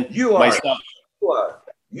than myself.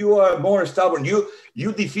 You are more stubborn.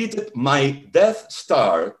 You defeated my Death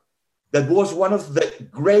Star. That was one of the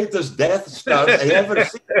greatest Death Stars I ever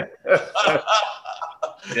seen.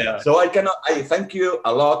 Yeah. So I thank you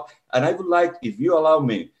a lot. And I would like, if you allow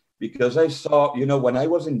me, because I saw, when I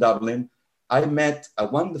was in Dublin, I met a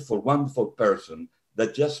wonderful, wonderful person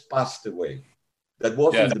that just passed away, that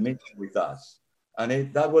was in the meeting with us.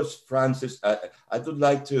 And that was Frances. I would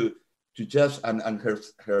like to just, and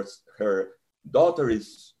her daughter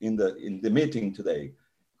is in the meeting today.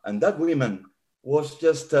 And that woman was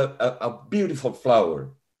just a beautiful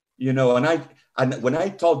flower, and when I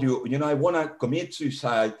told you, I want to commit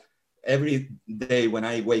suicide every day when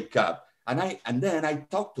I wake up. And then I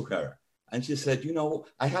talked to her and she said,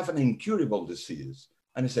 I have an incurable disease.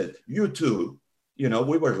 And I said, you too. We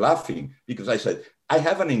were laughing because I said, I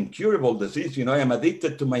have an incurable disease. I am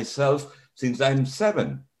addicted to myself since I'm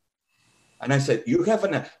 7. And I said,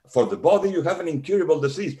 for the body, you have an incurable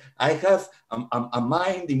disease. I have a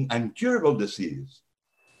mind in incurable disease,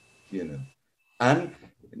 And,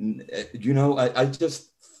 I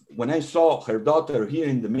just, when I saw her daughter here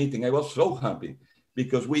in the meeting, I was so happy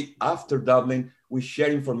because after Dublin, we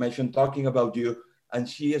share information talking about you, and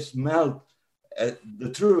she smelled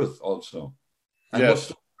the truth also. And was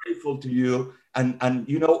so grateful to you. And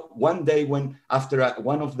one day after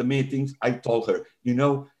one of the meetings, I told her,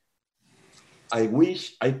 I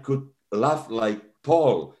wish I could laugh like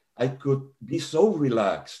Paul. I could be so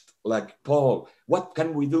relaxed like Paul. What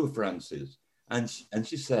can we do, Frances? And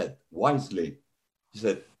she said, wisely, she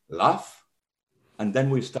said, laugh. And then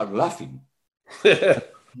we start laughing. The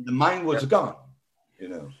mind was gone,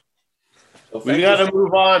 So we got to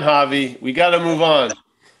move on, Javi. We got to move on.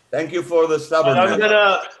 Thank you for the stubbornness.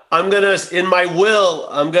 I'm gonna, in my will,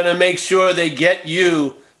 I'm gonna make sure they get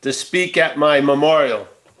you to speak at my memorial.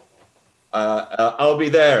 I'll be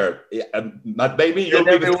there. But maybe you'll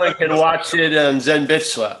be everyone can watch it on Zen Bitch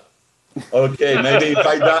Slap. Okay, maybe if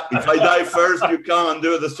I die first, you come and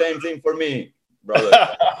do the same thing for me,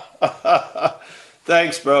 brother.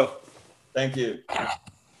 Thanks, bro. Thank you.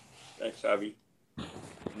 Thanks, Javi.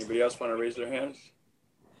 Anybody else want to raise their hands?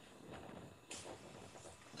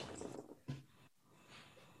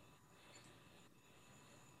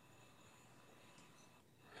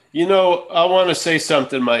 I want to say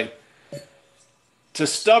something, Mike. To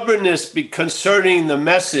stubbornness concerning the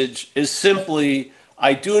message is simply,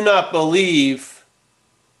 I do not believe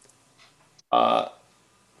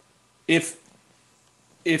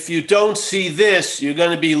if you don't see this, you're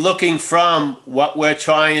going to be looking from what we're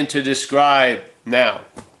trying to describe now.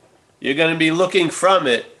 You're going to be looking from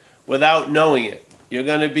it without knowing it. You're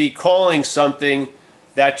going to be calling something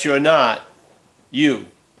that you're not, you.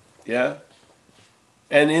 Yeah?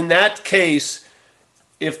 And in that case,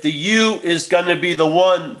 if the you is going to be the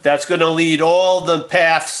one that's going to lead all the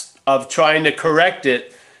paths of trying to correct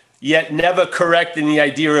it, yet never correcting the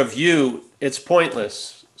idea of you, it's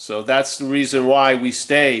pointless. So that's the reason why we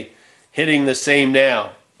stay hitting the same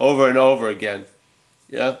nail over and over again.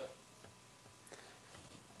 Yeah?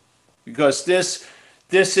 Because this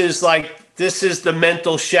this is the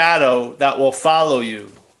mental shadow that will follow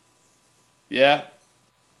you. Yeah?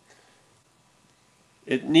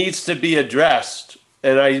 It needs to be addressed.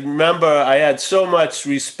 And I remember I had so much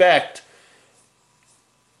respect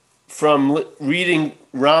from reading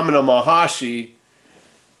Ramana Maharshi,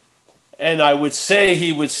 and I would say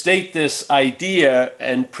he would state this idea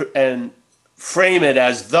and frame it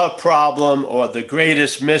as the problem or the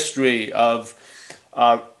greatest mystery of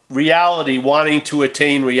reality, wanting to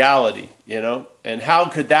attain reality, you know? And how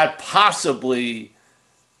could that possibly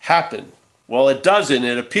happen? Well, it doesn't.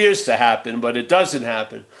 It appears to happen, but it doesn't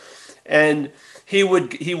happen. And he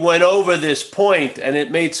went over this point, and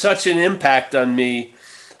it made such an impact on me.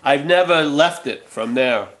 I've never left it from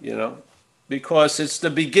there, you know, because it's the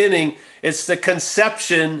beginning. It's the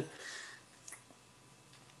conception.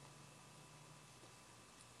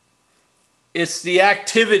 It's the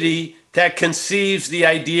activity that conceives the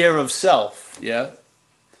idea of self, yeah?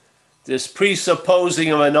 This presupposing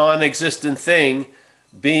of a non-existent thing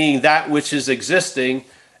being that which is existing,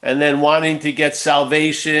 and then wanting to get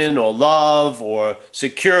salvation or love or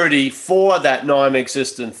security for that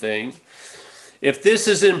non-existent thing. If this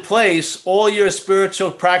is in place, all your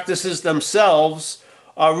spiritual practices themselves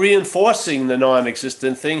are reinforcing the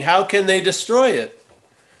non-existent thing. How can they destroy it?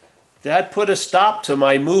 That put a stop to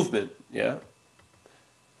my movement, yeah?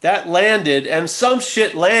 That landed, and some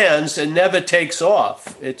shit lands and never takes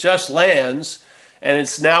off. It just lands, and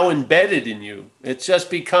it's now embedded in you. It just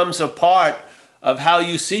becomes a part of how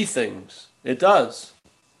you see things. It does.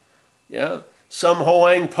 Yeah? Some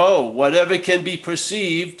Hoang Po, whatever can be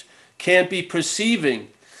perceived can't be perceiving.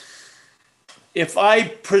 If I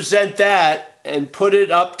present that and put it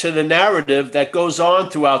up to the narrative that goes on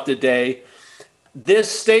throughout the day, this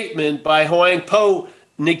statement by Hoang Po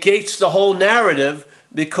negates the whole narrative,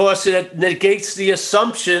 because it negates the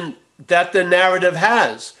assumption that the narrative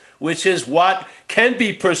has, which is what can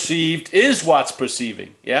be perceived is what's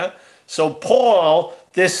perceiving, yeah? So Paul,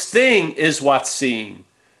 this thing is what's seeing.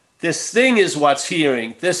 This thing is what's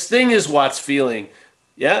hearing. This thing is what's feeling,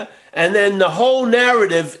 yeah? And then the whole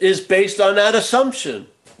narrative is based on that assumption.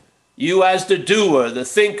 You as the doer, the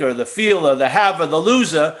thinker, the feeler, the haver, the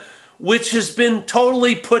loser, which has been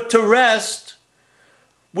totally put to rest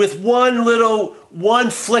with one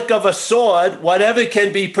flick of a sword. Whatever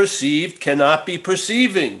can be perceived cannot be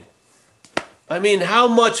perceiving. I mean, how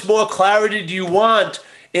much more clarity do you want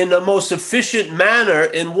in the most efficient manner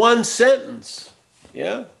in one sentence?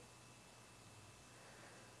 Yeah?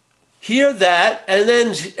 Hear that, and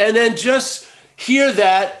then just hear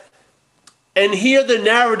that and hear the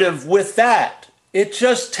narrative with that. It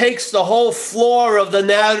just takes the whole floor of the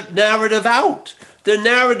narrative out. The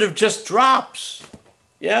narrative just drops.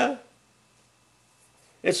 Yeah?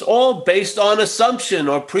 It's all based on assumption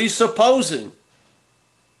or presupposing.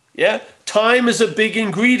 Yeah? Time is a big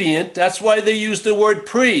ingredient. That's why they use the word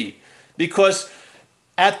pre. Because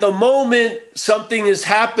at the moment something is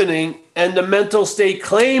happening and the mental state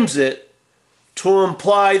claims it to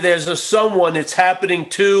imply there's a someone it's happening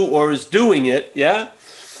to or is doing it, yeah?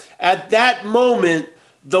 At that moment,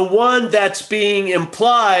 the one that's being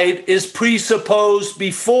implied is presupposed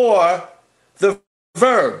before the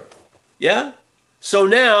verb, yeah? So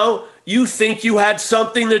now you think you had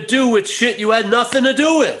something to do with shit you had nothing to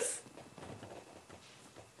do with.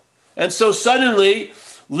 And so suddenly,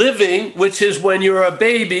 living, which is when you're a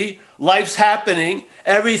baby, life's happening,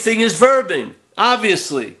 everything is verbing,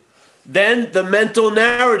 obviously. Then the mental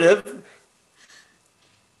narrative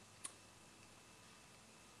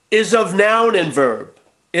is of noun and verb.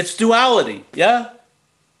 It's duality, yeah?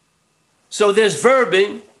 So there's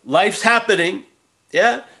verbing, life's happening,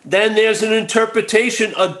 yeah? Then there's an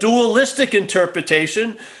interpretation, a dualistic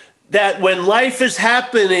interpretation, that when life is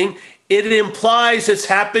happening, it implies it's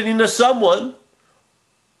happening to someone,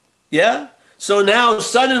 yeah? So now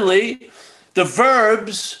suddenly the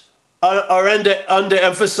verbs are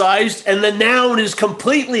underemphasized and the noun is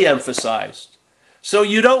completely emphasized. So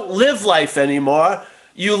you don't live life anymore.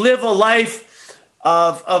 You live a life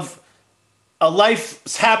of a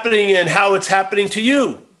life happening and how it's happening to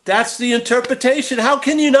you. That's the interpretation. How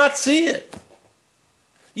can you not see it?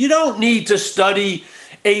 You don't need to study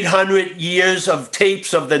 800 years of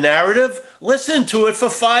tapes of the narrative. Listen to it for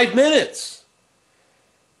 5 minutes.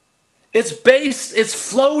 It's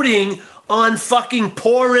floating on fucking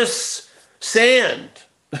porous sand.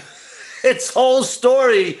 Its whole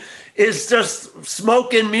story is just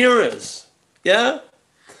smoke and mirrors. Yeah?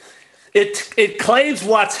 It claims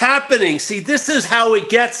what's happening. See, this is how it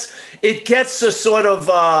gets a sort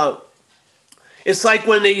of, it's like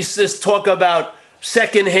when they used to talk about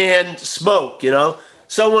secondhand smoke, you know?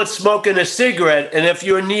 someone's smoking a cigarette, and if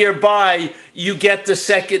you're nearby, you get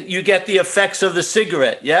the effects of the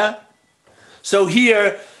cigarette, yeah? So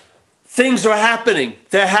here, things are happening.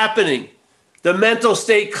 They're happening. The mental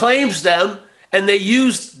state claims them, and they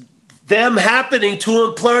use them happening to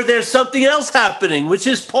imply there's something else happening, which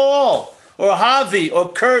is Paul or Javi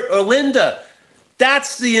or Kurt or Linda.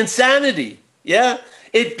 That's the insanity, yeah?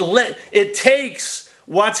 It takes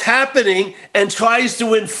what's happening and tries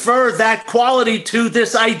to infer that quality to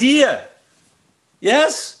this idea.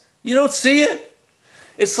 Yes? You don't see it?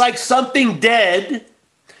 It's like something dead.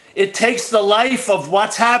 It takes the life of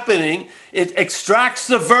what's happening, it extracts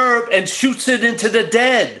the verb and shoots it into the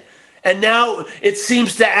dead. And now it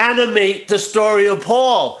seems to animate the story of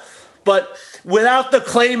Paul. But without the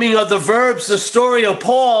claiming of the verbs, the story of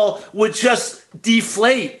Paul would just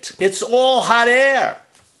deflate. It's all hot air.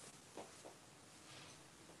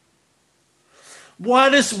 Why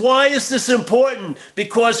is this important?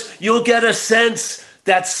 Because you'll get a sense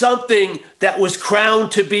that something that was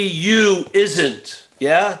crowned to be you isn't.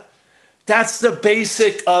 Yeah? That's the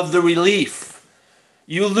basic of the relief.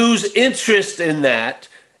 You lose interest in that,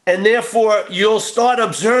 and therefore you'll start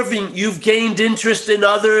observing you've gained interest in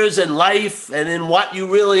others and life and in what you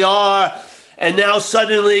really are. And now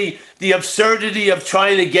suddenly the absurdity of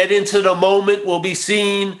trying to get into the moment will be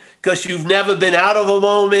seen because you've never been out of a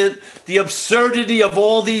moment. The absurdity of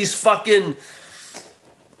all these fucking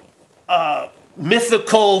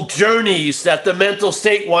mythical journeys that the mental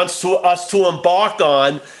state wants us to embark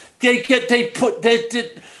on,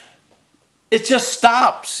 it just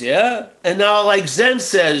stops, yeah? And now, like Zen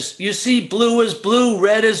says, you see blue is blue,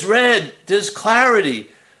 red is red. There's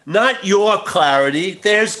clarity. Not your clarity,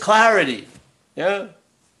 there's clarity, yeah?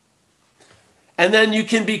 And then you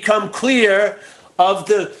can become clear of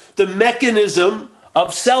the mechanism of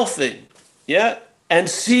selfing, yeah? And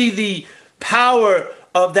see the power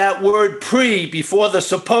of that word pre before the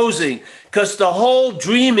supposing, because the whole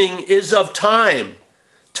dreaming is of time.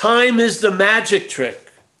 Time is the magic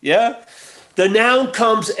trick, yeah? The noun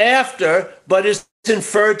comes after, but is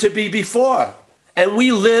inferred to be before. And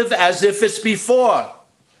we live as if it's before.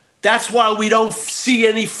 That's why we don't see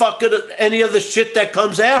any of the shit that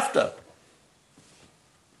comes after.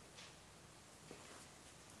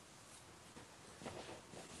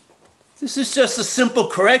 This is just a simple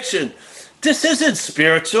correction. This isn't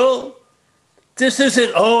spiritual. This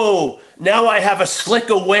isn't, oh, now I have a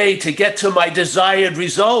slicker way to get to my desired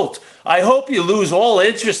result. I hope you lose all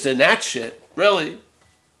interest in that shit, really.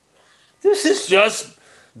 This is just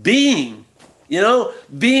being,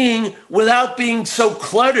 being without being so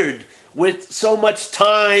cluttered with so much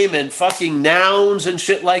time and fucking nouns and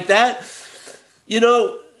shit like that.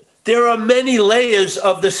 There are many layers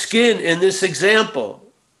of the skin in this example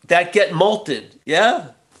that get molted,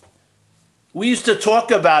 yeah? We used to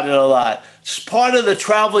talk about it a lot. Part of the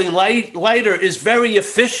traveling lighter is very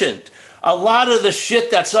efficient. A lot of the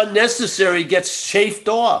shit that's unnecessary gets chafed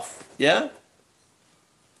off, yeah?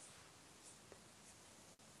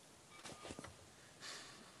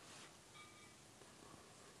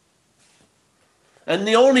 And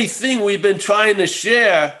the only thing we've been trying to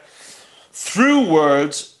share through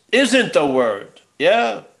words isn't the word,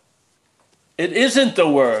 yeah? It isn't the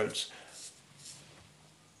words.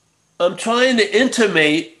 I'm trying to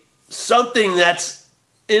intimate something that's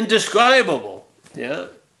indescribable, yeah?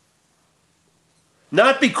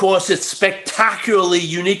 Not because it's spectacularly,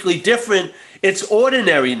 uniquely different, it's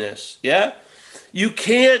ordinariness, yeah? You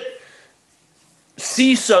can't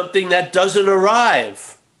see something that doesn't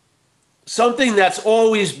arrive. Something that's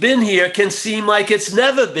always been here can seem like it's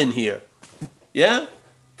never been here, yeah?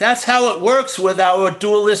 That's how it works with our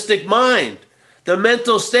dualistic mind. The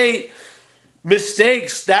mental state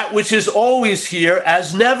mistakes that which is always here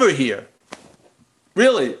as never here.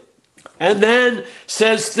 Really. And then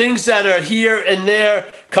says things that are here and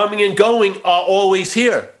there, coming and going, are always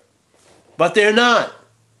here. But they're not.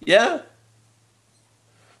 Yeah?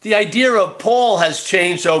 The idea of Paul has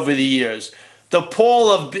changed over the years. The Paul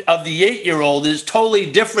of the 8-year-old is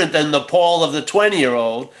totally different than the Paul of the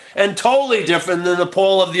 20-year-old, and totally different than the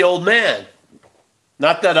Paul of the old man.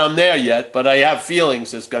 Not that I'm there yet, but I have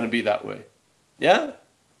feelings it's going to be that way. Yeah?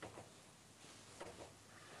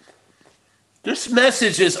 This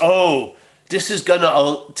message is, this is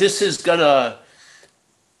gonna this is gonna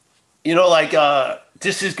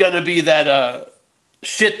be that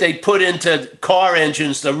shit they put into car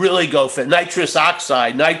engines to really go for nitrous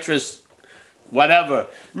oxide, nitrous whatever.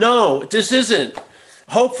 No, this isn't.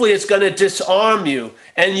 Hopefully it's gonna disarm you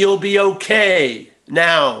and you'll be okay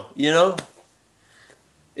now,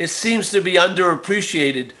 It seems to be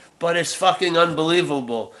underappreciated. but it's fucking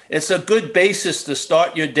unbelievable. It's a good basis to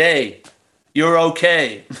start your day. You're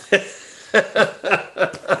okay.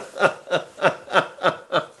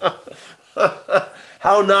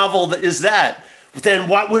 How novel is that? Then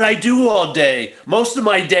what would I do all day? Most of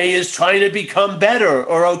my day is trying to become better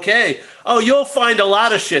or okay. Oh, you'll find a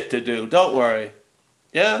lot of shit to do. Don't worry.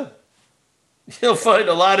 Yeah. You'll find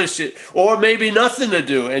a lot of shit. Or maybe nothing to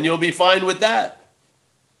do, and you'll be fine with that.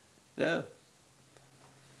 Yeah.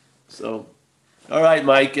 So, all right,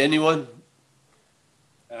 Mike, anyone?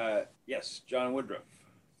 Yes, John Woodruff.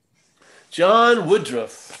 John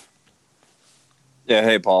Woodruff. Yeah,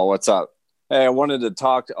 hey Paul, what's up? Hey, I wanted to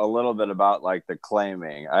talk a little bit about like the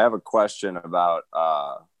claiming. I have a question about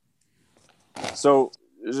so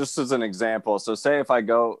just as an example, so say if I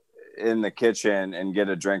go in the kitchen and get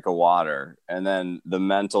a drink of water and then the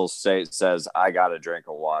mental state says I got a drink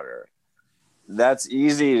of water. That's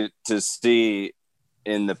easy to see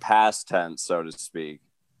in the past tense, so to speak.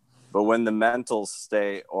 But when the mental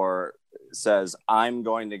state or says I'm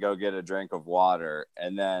going to go get a drink of water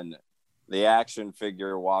and then the action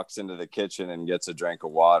figure walks into the kitchen and gets a drink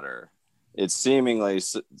of water, it seems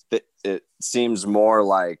more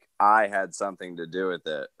like I had something to do with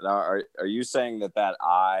it. Now, are you saying that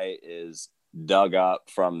I is dug up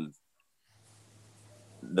from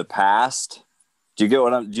the past? Do you get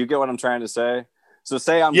what I'm trying to say? So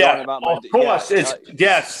say I'm going about my... Of course,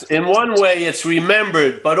 yes. In one way, it's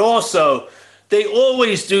remembered, but also they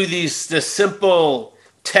always do the simple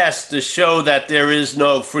tests to show that there is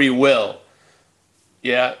no free will.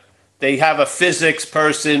 Yeah, they have a physics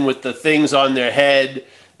person with the things on their head,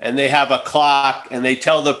 and they have a clock, and they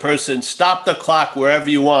tell the person, stop the clock wherever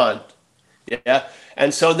you want. Yeah,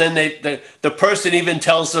 and so then the person even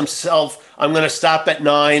tells themselves, I'm going to stop at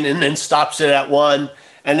 9, and then stops it at 1.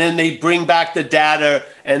 And then they bring back the data,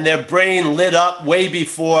 and their brain lit up way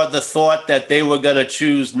before the thought that they were going to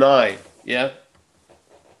choose 9. Yeah.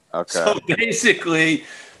 Okay. So basically,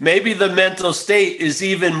 maybe the mental state is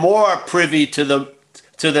even more privy to the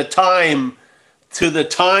time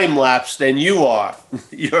lapse than you are.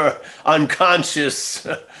 Your unconscious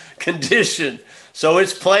condition. So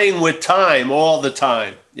it's playing with time all the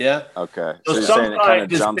time. Yeah. Okay. So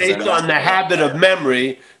sometimes it's based on the habit of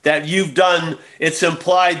memory that you've done. It's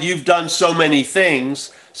implied you've done so many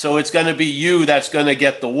things. So it's going to be you that's going to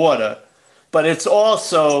get the water. But it's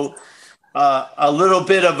also a little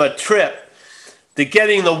bit of a trip. The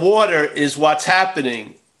getting the water is what's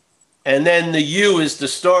happening. And then the you is the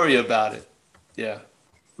story about it. Yeah.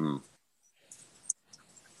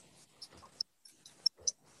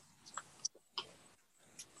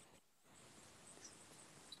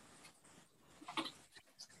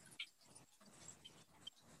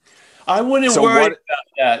 I wouldn't worry about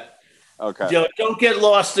that. Okay. You know, don't get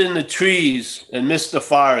lost in the trees and miss the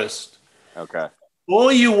forest. Okay.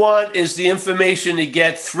 All you want is the information to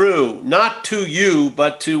get through, not to you,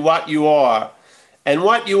 but to what you are. And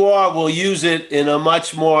what you are will use it in a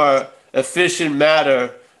much more efficient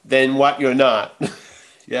manner than what you're not.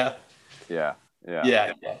 Yeah. Yeah. Yeah.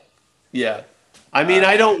 Yeah. Yeah. I mean,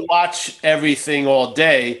 I don't watch everything all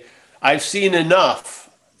day. I've seen enough.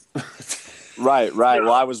 Right.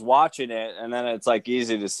 Well, I was watching it, and then it's like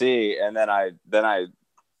easy to see, and then I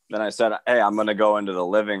said, "Hey, I'm going to go into the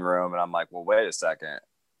living room," and I'm like, "Well, wait a second,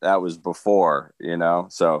 that was before, you know."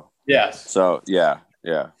 So Yes. So yeah.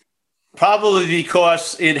 Probably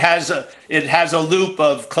because it has a loop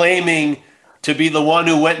of claiming to be the one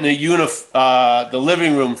who went in the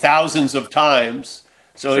living room thousands of times.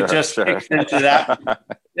 So it just kicks into that.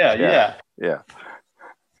 Yeah.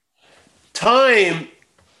 Time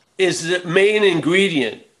is the main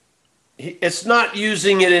ingredient. It's not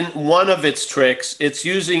using it in one of its tricks. It's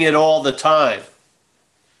using it all the time.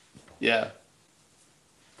 Yeah.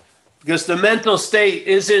 Because the mental state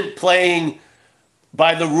isn't playing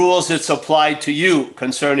by the rules it's applied to you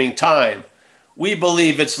concerning time. We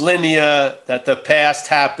believe it's linear, that the past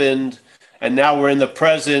happened, and now we're in the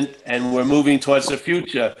present, and we're moving towards the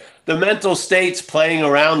future. The mental state's playing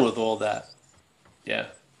around with all that. Yeah.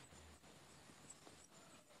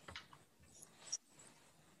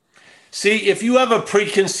 See, if you have a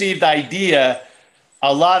preconceived idea,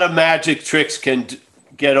 a lot of magic tricks can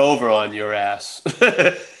get over on your ass.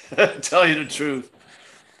 Tell you the truth.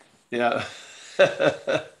 Yeah.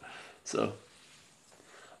 So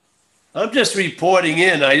I'm just reporting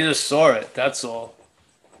in. I just saw it. That's all.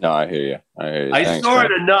 No, I hear you. I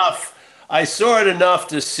saw it enough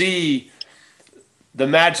to see the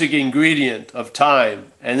magic ingredient of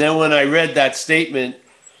time. And then when I read that statement,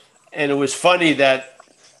 and it was funny that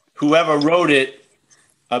whoever wrote it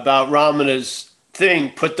about Ramana's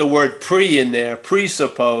thing put the word pre in there,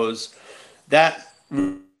 presuppose, that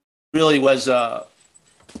really was a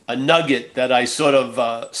nugget that I sort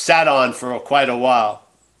of sat on for quite a while.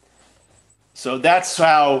 So that's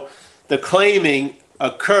how the claiming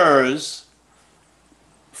occurs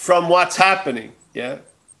from what's happening. Yeah.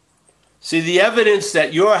 See, the evidence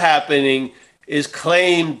that you're happening is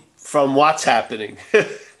claimed from what's happening.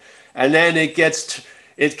 And then it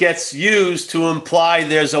gets used to imply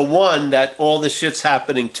there's a one that all the shit's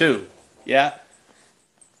happening to. Yeah?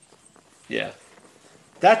 Yeah.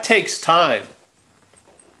 That takes time.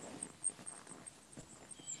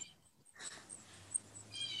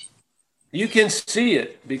 You can see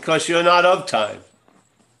it because you're not of time.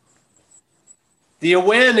 The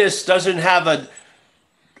awareness doesn't have a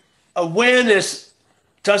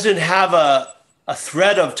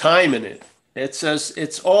thread of time in it. It says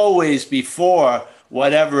it's always before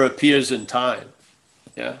whatever appears in time.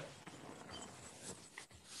 Yeah.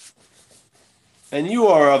 And you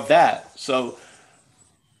are of that. So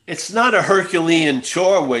it's not a Herculean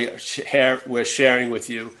chore we're sharing with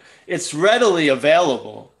you. It's readily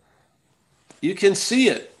available. You can see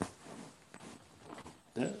it.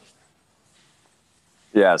 Yeah.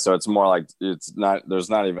 Yeah, so it's more like there's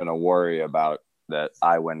not even a worry about that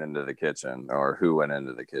I went into the kitchen or who went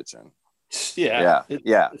into the kitchen. Yeah.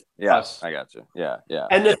 Yeah. Us. I got you. Yeah.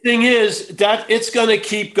 And the thing is that it's going to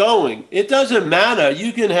keep going. It doesn't matter.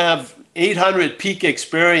 You can have 800 peak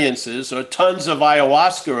experiences or tons of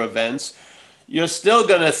ayahuasca events. You're still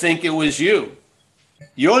going to think it was you.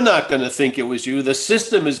 You're not going to think it was you. The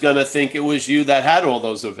system is going to think it was you that had all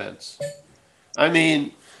those events. I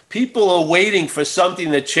mean, people are waiting for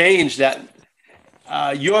something to change that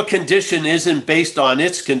your condition isn't based on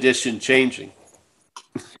its condition changing.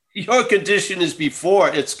 Your condition is before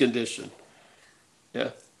its condition. Yeah.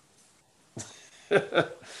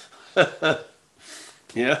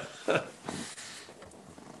 Yeah.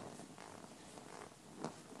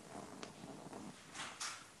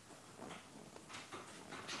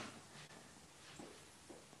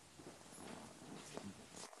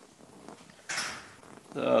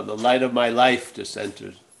 Oh, the light of my life just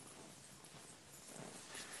entered.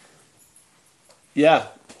 Yeah.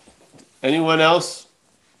 Anyone else?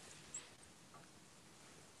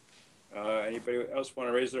 Anybody else want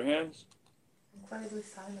to raise their hands? Incredibly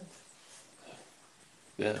silent.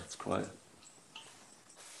 Yeah, it's quiet.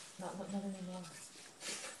 Not anymore.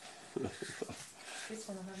 This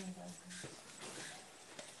one I haven't done.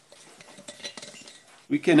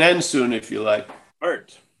 We can end soon if you like.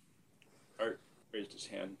 Art raised his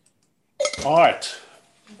hand. Art.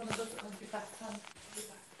 I'm gonna go to be back.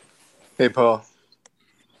 Hey, Paul.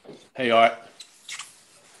 Hey, Art.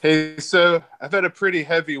 Hey, so I've had a pretty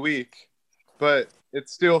heavy week, but I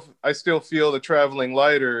still feel the traveling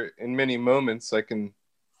lighter in many moments. I can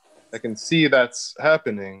see that's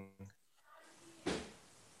happening,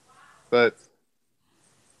 but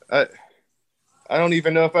I don't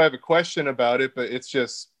even know if I have a question about it. But it's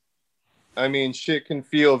just, I mean, shit can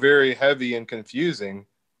feel very heavy and confusing,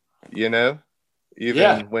 even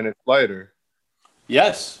when it's lighter.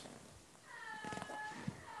 Yes.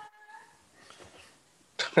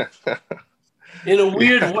 In a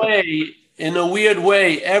weird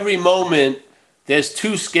way, every moment there's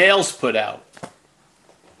two scales put out.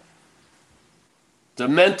 The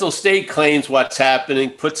mental state claims what's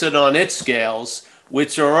happening, puts it on its scales,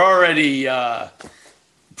 which are already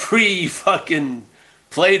pre-fucking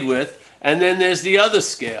played with, and then there's the other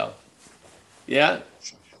scale. Yeah?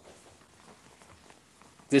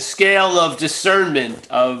 The scale of discernment,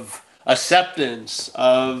 of acceptance,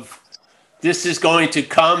 of this is going to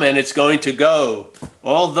come and it's going to go.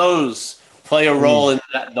 All those play a role in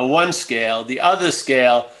the one scale. The other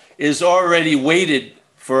scale is already weighted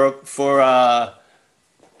for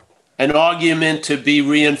an argument to be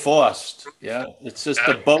reinforced. Yeah, it's just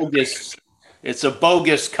a bogus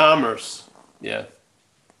commerce. Yeah.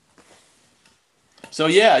 So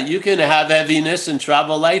yeah, you can have heaviness and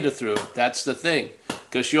travel lighter through. That's the thing,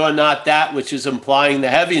 because you're not that which is implying the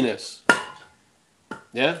heaviness.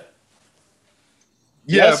 Yeah.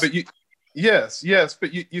 Yeah, Yes?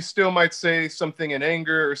 but you still might say something in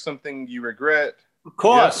anger or something you regret. Of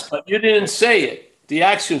course, Yes. but you didn't say it. The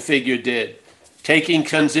action figure did. Taking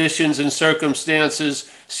conditions and circumstances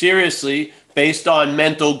seriously based on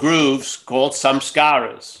mental grooves called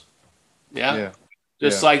samskaras. Yeah? Yeah.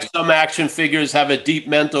 Just like some action figures have a deep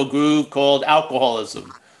mental groove called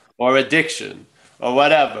alcoholism or addiction or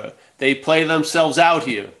whatever. They play themselves out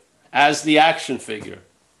here as the action figure.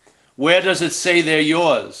 Where does it say they're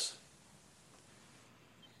yours?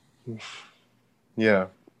 Yeah.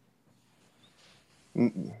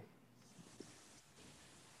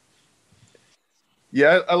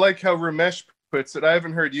 Yeah, I like how Ramesh puts it. I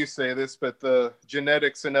haven't heard you say this, but the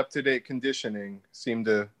genetics and up-to-date conditioning seem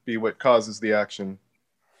to be what causes the action.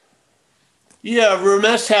 Yeah,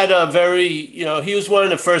 Ramesh had a very, he was one of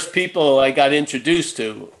the first people I got introduced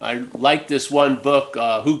to. I liked this one book,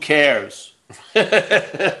 Who Cares?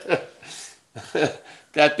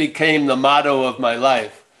 That became the motto of my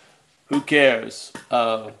life. Who cares?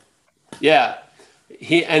 Yeah.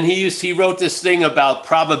 He wrote this thing about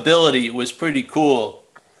probability. It was pretty cool.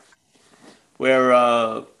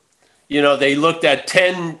 Where, they looked at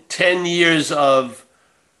 10 years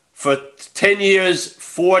for 10 years,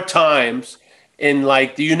 4 times in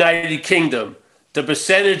like the United Kingdom, the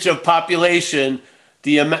percentage of population,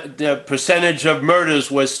 the percentage of murders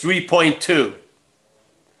was 3.2.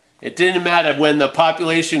 It didn't matter when the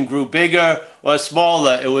population grew bigger or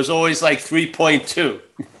smaller, it was always like 3.2.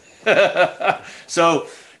 So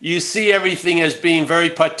you see everything as being very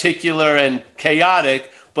particular and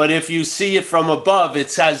chaotic, but if you see it from above,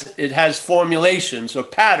 it has formulations or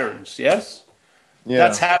patterns, yes? Yeah.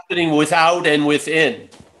 That's happening without and within.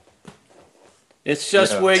 It's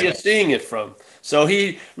just where you're seeing it from. So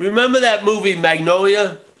remember that movie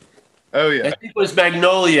Magnolia? Oh, yeah. I think it was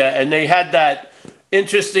Magnolia, and they had that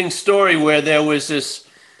interesting story where there was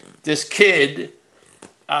this kid.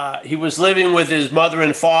 He was living with his mother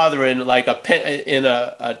and father in like a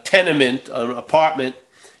tenement, an apartment,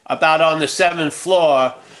 about on the 7th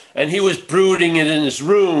floor, and he was brooding it in his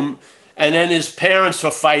room, and then his parents were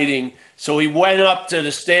fighting. So he went up to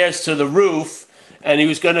the stairs to the roof, and he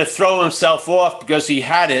was going to throw himself off because he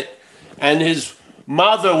had it, and his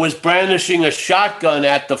mother was brandishing a shotgun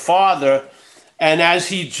at the father, and as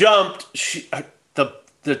he jumped,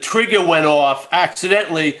 the trigger went off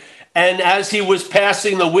accidentally, and as he was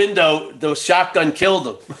passing the window, the shotgun killed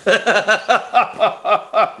him.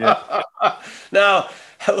 Yeah. Now,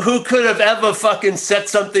 who could have ever fucking set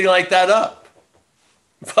something like that up?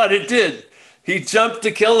 But it did. He jumped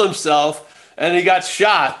to kill himself, and he got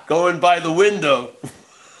shot going by the window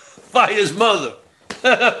by his mother.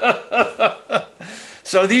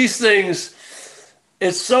 So these things,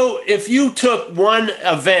 if you took one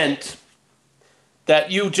event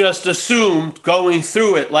that you just assumed going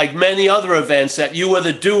through it, like many other events, that you were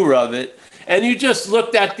the doer of it, and you just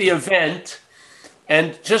looked at the event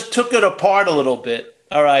and just took it apart a little bit.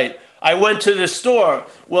 All right, I went to the store.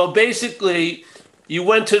 Well, basically, you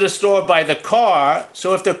went to the store by the car,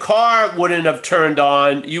 so if the car wouldn't have turned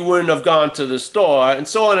on, you wouldn't have gone to the store, and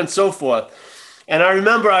so on and so forth. And I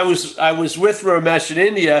remember I was with Ramesh in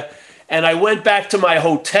India, and I went back to my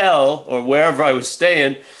hotel or wherever I was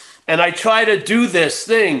staying, and I tried to do this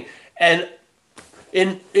thing, and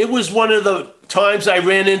it was one of the times I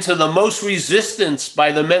ran into the most resistance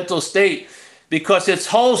by the mental state, because its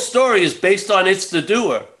whole story is based on it's the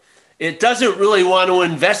doer. It doesn't really want to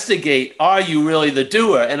investigate, are you really the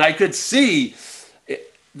doer? And I could see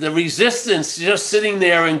the resistance just sitting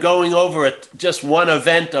there and going over just one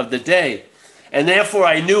event of the day. And therefore,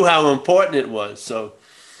 I knew how important it was. So,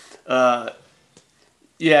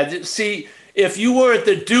 see, if you weren't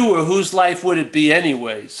the doer, whose life would it be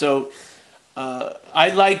anyway? So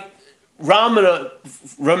I like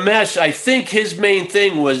Ramesh, I think his main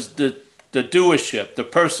thing was the doership, the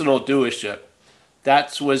personal doership.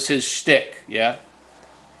 That was his shtick, yeah?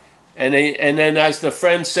 And then as the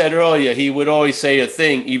friend said earlier, he would always say a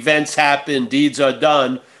thing, events happen, deeds are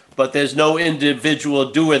done, but there's no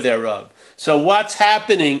individual doer thereof. So what's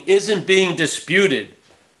happening isn't being disputed,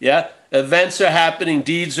 yeah? Events are happening,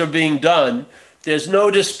 deeds are being done. There's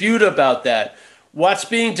no dispute about that. What's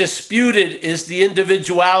being disputed is the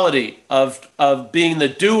individuality of being the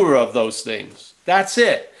doer of those things. That's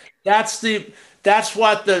it. That's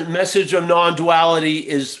what the message of non-duality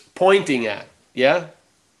is pointing at, yeah?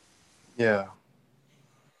 Yeah.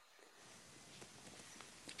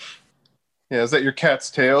 Yeah, is that your cat's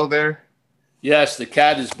tail there? Yes, the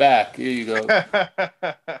cat is back. Here you go.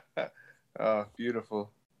 Oh,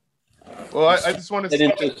 beautiful. Well, I just want to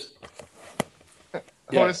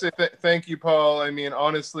say, thank you, Paul. I mean,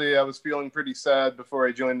 honestly, I was feeling pretty sad before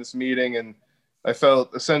I joined this meeting, and I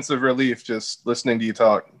felt a sense of relief just listening to you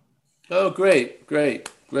talk. Oh, great.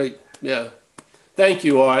 Yeah. Thank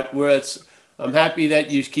you, Art. I'm happy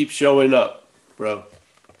that you keep showing up, bro.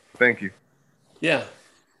 Thank you. Yeah.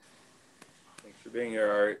 Thanks for being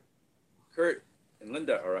here, Art. Kurt and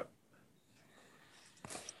Linda are up.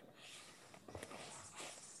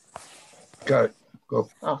 Go.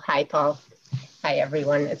 Oh, hi, Paul. Hi,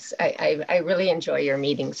 everyone. I really enjoy your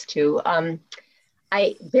meetings too.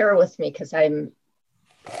 I bear with me because I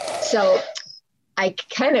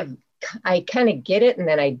kind of get it and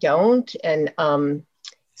then I don't. And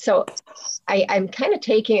so I'm kind of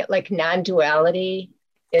taking it like non-duality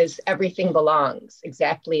is everything belongs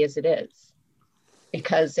exactly as it is.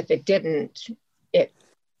 Because if it didn't, it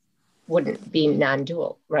wouldn't be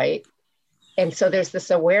non-dual, right? And so there's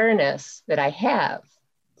this awareness that I have.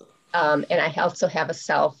 And I also have a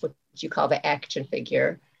self, which you call the action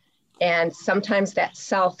figure. And sometimes that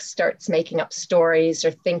self starts making up stories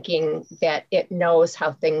or thinking that it knows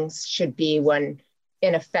how things should be when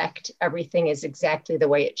in effect, everything is exactly the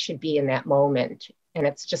way it should be in that moment. And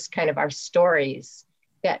it's just kind of our stories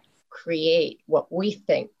that create what we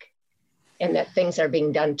think, and that things are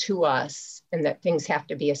being done to us, and that things have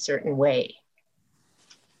to be a certain way.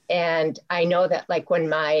 And I know that like when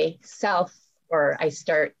my self, or I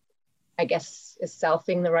start, I guess, is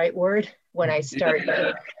selfing the right word? When I start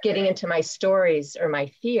getting into my stories or my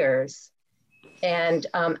fears, and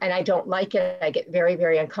I don't like it, I get very,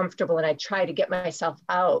 very uncomfortable, and I try to get myself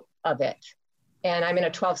out of it. And I'm in a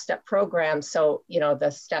 12-step program, so the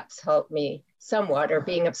steps help me somewhat, or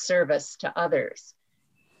being of service to others.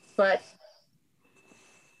 But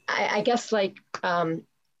I guess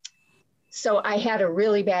so I had a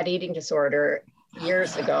really bad eating disorder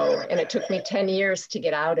years ago, and it took me 10 years to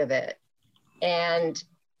get out of it. And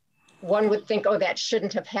one would think, oh, that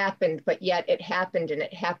shouldn't have happened, but yet it happened, and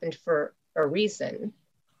it happened for a reason.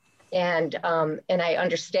 And I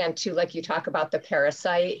understand too, like you talk about the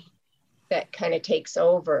parasite that kind of takes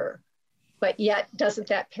over, but yet doesn't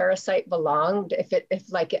that parasite belong?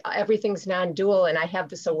 If like everything's non-dual, and I have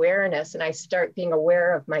this awareness, and I start being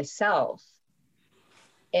aware of myself.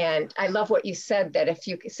 And I love what you said, that if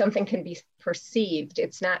something can be perceived,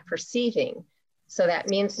 it's not perceiving. So that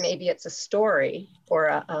means maybe it's a story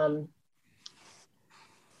or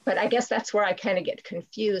but I guess that's where I kind of get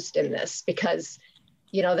confused in this, because,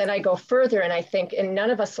 then I go further and I think, and none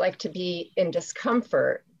of us like to be in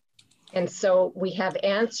discomfort. And so we have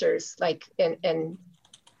answers and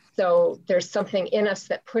so there's something in us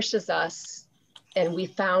that pushes us, and we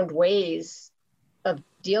found ways of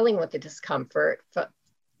dealing with the discomfort,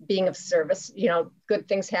 being of service. Good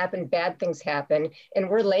things happen, bad things happen, and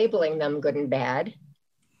we're labeling them good and bad.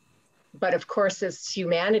 But of course, as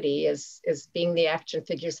humanity, as being the action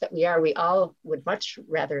figures that we are, we all would much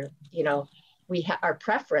rather, our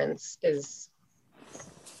preference is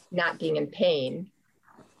not being in pain.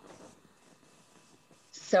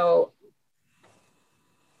 So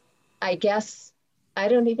I guess I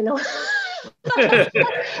don't even know. I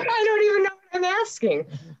don't even know what I'm asking.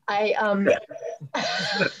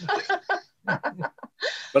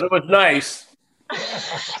 But it was nice.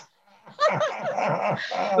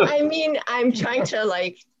 I mean, I'm trying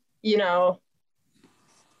to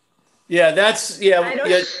Yeah, that's,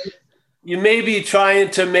 yeah. You may be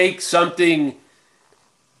trying to make something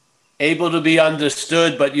able to be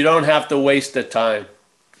understood, but you don't have to waste the time.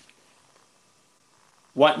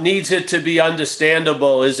 What needs it to be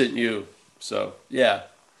understandable isn't you. So, yeah.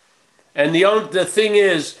 And the thing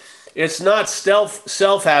is, it's not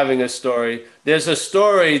self having a story. There's a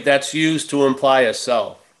story that's used to imply a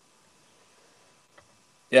self.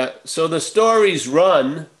 Yeah, so the stories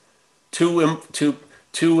run to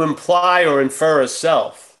imply or infer a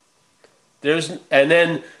self. And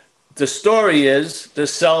then the story is the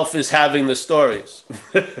self is having the stories.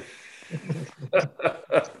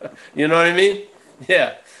 You know what I mean?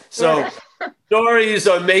 Yeah. So stories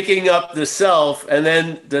are making up the self, and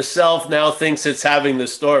then the self now thinks it's having the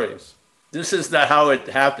stories. This is how it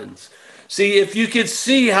happens. See, if you could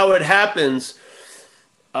see how it happens,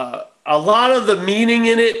 a lot of the meaning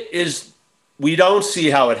in it is we don't see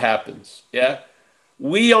how it happens. Yeah.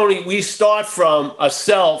 We start from a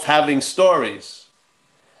self having stories.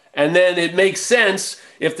 And then it makes sense,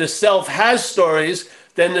 if the self has stories,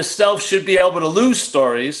 then the self should be able to lose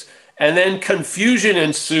stories. And then confusion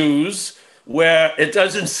ensues, where it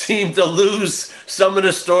doesn't seem to lose some of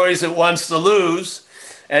the stories it wants to lose,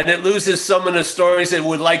 and it loses some of the stories it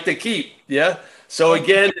would like to keep. Yeah. So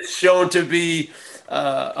again, it's shown to be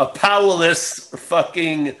a powerless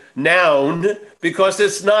fucking noun, because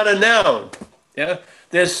it's not a noun. Yeah.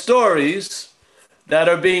 There's stories that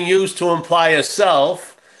are being used to imply a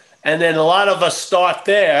self, and then a lot of us start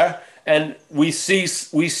there, and we see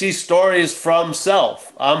stories from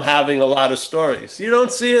self. I'm having a lot of stories. You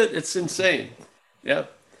don't see it? It's insane. Yeah.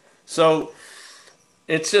 So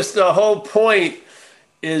it's just the whole point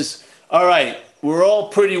is, all right, we're all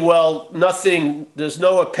pretty well, there's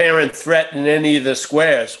no apparent threat in any of the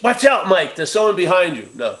squares. Watch out, Mike, there's someone behind you.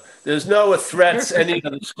 No, there's no threats in any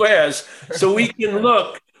of the squares. So we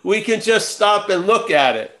can just stop and look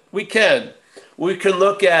at it. We can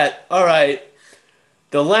look at, all right,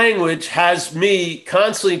 the language has me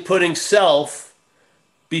constantly putting self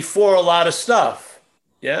before a lot of stuff.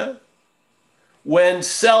 Yeah. When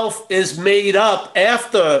self is made up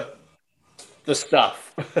after the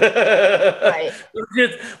stuff. Right.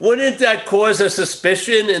 Wouldn't that cause a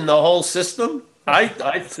suspicion in the whole system?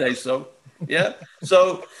 I'd say so. Yeah.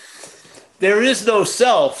 So there is no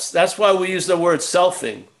self. That's why we use the word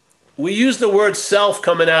selfing. We use the word self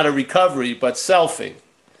coming out of recovery, but selfing.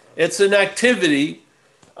 It's an activity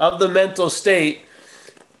of the mental state,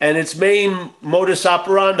 and its main modus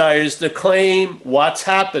operandi is to claim what's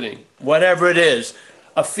happening, whatever it is.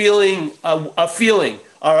 A feeling.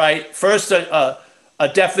 All right. First, a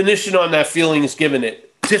definition on that feeling is given it.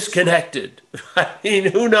 Disconnected. I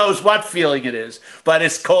mean, who knows what feeling it is, but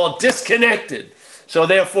it's called disconnected. So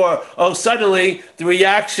therefore, suddenly the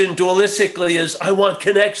reaction dualistically is, I want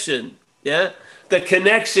connection. Yeah. The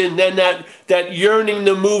connection, then that yearning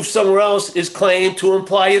to move somewhere else is claimed to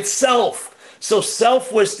imply itself. So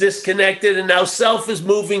self was disconnected, and now self is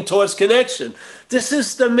moving towards connection. This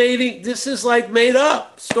is like made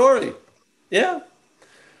up story. Yeah.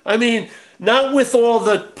 I mean, not with all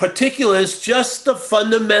the particulars, just the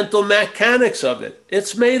fundamental mechanics of it.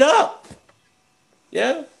 It's made up.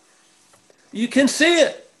 Yeah. You can see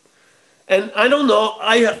it. And I don't know,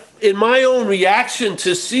 in my own reaction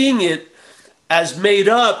to seeing it as made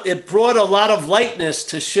up, it brought a lot of lightness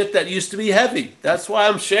to shit that used to be heavy. That's why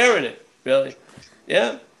I'm sharing it, really.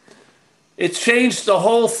 Yeah. It changed the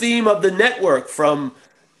whole theme of the network from,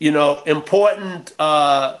 important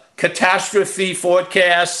catastrophe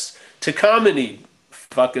forecasts to comedy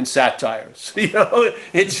fucking satires.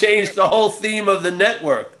 It changed the whole theme of the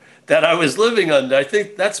network that I was living under. I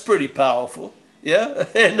think that's pretty powerful. Yeah.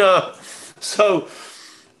 And so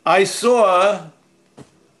I saw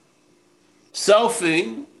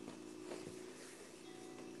selfing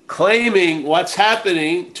claiming what's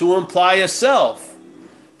happening to imply a self.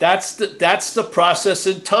 That's the process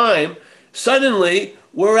in time. Suddenly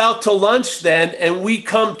we're out to lunch then, and we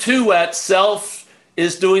come to at self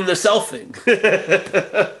is doing the selfing.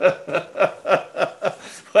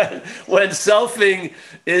 when selfing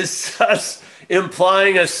is just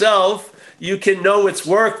implying a self, you can know its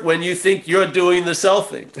work when you think you're doing the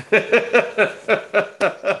selfing.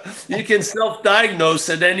 You can self-diagnose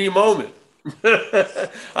at any moment.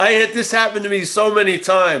 This happened to me so many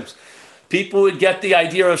times. People would get the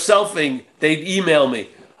idea of selfing. They'd email me.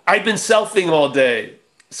 I've been selfing all day.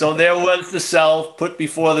 So there was the self put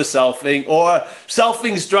before the selfing, or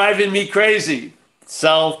selfing's driving me crazy.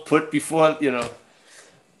 Self put before,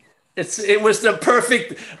 It was the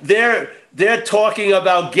perfect, they're talking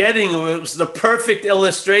about it was the perfect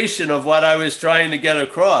illustration of what I was trying to get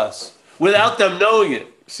across without them knowing it.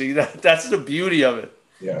 See, that's the beauty of it.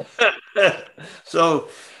 Yeah. So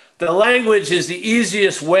the language is the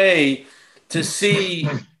easiest way to see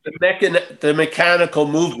the mechanical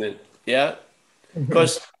movement. Yeah.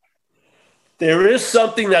 Because there is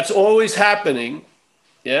something that's always happening.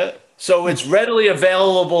 Yeah. So it's readily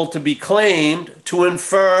available to be claimed to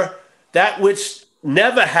infer that which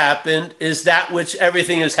never happened is that which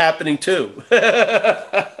everything is happening to.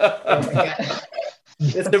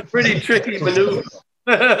 It's a pretty tricky maneuver.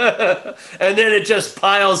 And then it just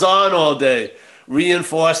piles on all day,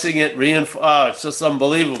 reinforcing it, it's just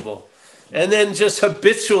unbelievable. And then just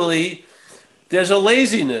habitually, there's a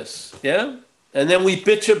laziness, yeah? And then we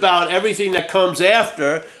bitch about everything that comes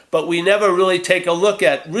after, but we never really take a look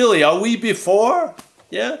at, really, are we before?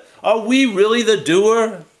 Yeah? Are we really the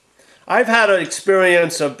doer? I've had an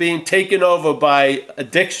experience of being taken over by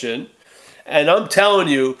addiction, and I'm telling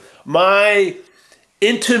you, my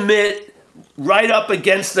intimate, right up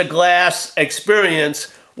against the glass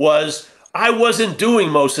experience was I wasn't doing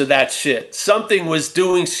most of that shit. Something was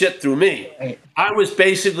doing shit through me. Right. I was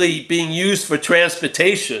basically being used for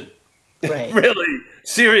transportation. Right. Really,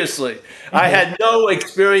 seriously. I had no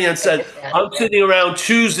experience that I'm sitting around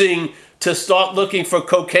choosing to start looking for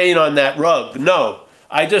cocaine on that rug. No,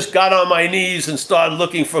 I just got on my knees and started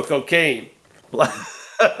looking for cocaine.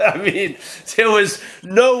 I mean, there was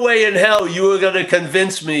no way in hell you were going to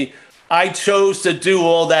convince me I chose to do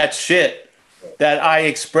all that shit that I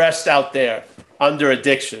expressed out there under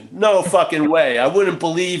addiction. No fucking way. I wouldn't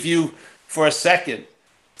believe you for a second.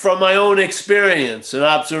 From my own experience and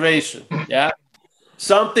observation, yeah?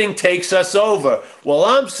 Something takes us over. Well,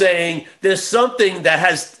 I'm saying there's something that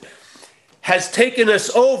has taken us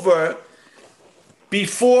over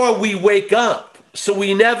before we wake up. So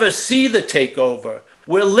we never see the takeover.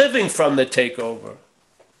 We're living from the takeover,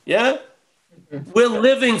 yeah? We're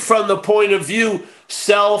living from the point of view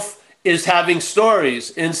self is having stories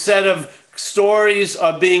instead of stories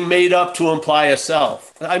are being made up to imply a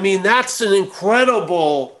self. I mean, that's an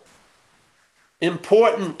incredible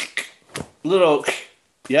important little,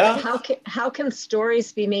 yeah? How can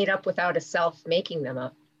stories be made up without a self making them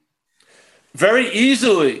up? Very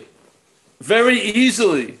easily. Very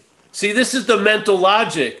easily. See, this is the mental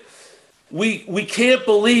logic. We can't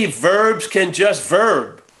believe verbs can just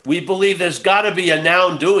verb. We believe there's got to be a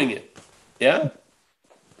noun doing it. Yeah?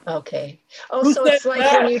 Okay. Oh, Who so said it's like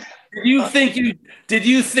that? when you. Did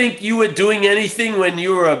you think you were doing anything when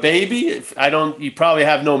you were a baby? You probably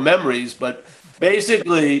have no memories, but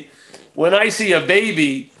basically, when I see a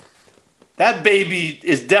baby, that baby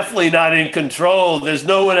is definitely not in control. There's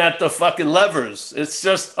no one at the fucking levers. It's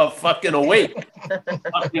just a fucking awake,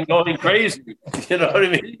 fucking going crazy. You know what I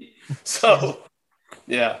mean? So,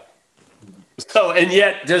 yeah. So, and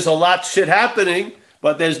yet there's a lot of shit happening,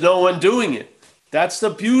 but there's no one doing it. That's the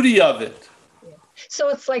beauty of it. So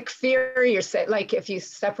it's like fear, you're saying, like if you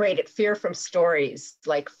separated fear from stories,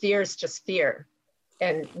 like fear is just fear.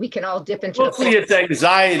 And we can all dip into Mostly it's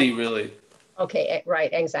anxiety, really. Okay,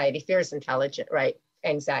 right, anxiety. Fear is intelligent, right?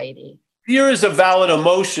 Anxiety. Fear is a valid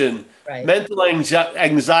emotion. Right. Mental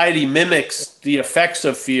anxiety mimics the effects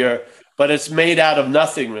of fear, but it's made out of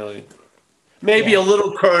nothing, really. Maybe a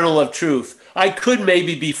little kernel of truth. I could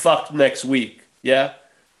maybe be fucked next week, yeah?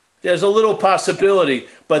 There's a little possibility,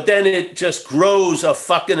 but then it just grows a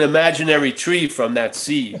fucking imaginary tree from that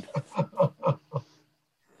seed.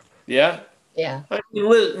 Yeah? Yeah. I mean,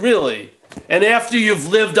 really. And after you've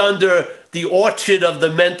lived under the orchard of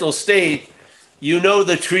the mental state, you know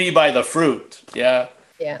the tree by the fruit. Yeah?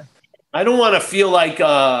 Yeah. I don't want to feel like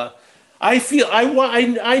I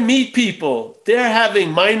meet people. They're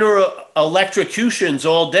having minor electrocutions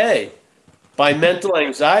all day by mental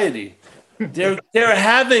anxiety. They're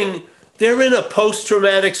in a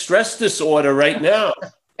post-traumatic stress disorder right now.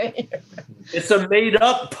 It's a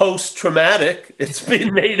made-up post-traumatic. It's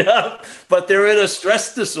been made up, but they're in a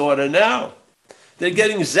stress disorder now. They're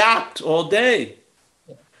getting zapped all day.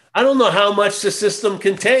 I don't know how much the system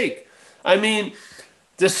can take. I mean,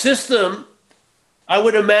 the system, I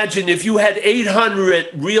would imagine if you had 800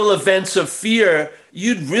 real events of fear,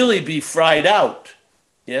 you'd really be fried out.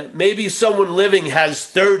 Yeah, maybe someone living has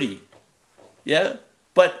 30. Yeah,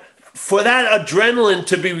 but for that adrenaline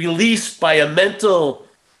to be released by a mental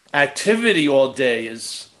activity all day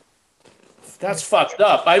that's fucked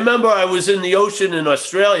up. I remember I was in the ocean in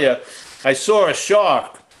Australia. I saw a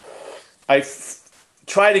shark. I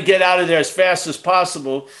tried to get out of there as fast as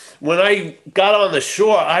possible. When I got on the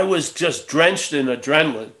shore, I was just drenched in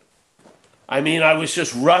adrenaline. I mean, I was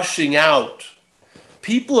just rushing out.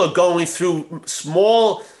 People are going through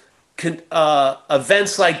small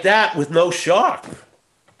events like that with no shark.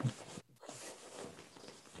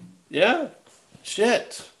 Yeah,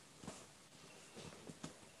 shit.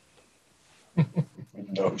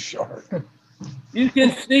 No shark. You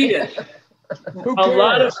can see it. A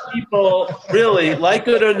lot of people, really, like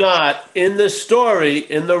it or not, in the story,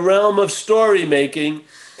 in the realm of story making,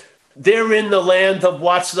 they're in the land of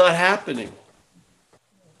what's not happening,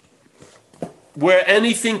 where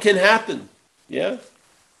anything can happen. Yeah?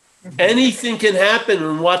 Anything can happen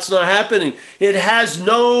in what's not happening. It has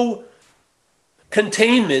no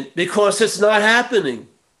containment because it's not happening.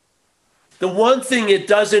 The one thing it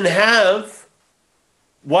doesn't have,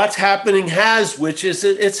 what's happening has, which is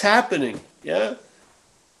it's happening. Yeah?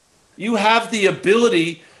 You have the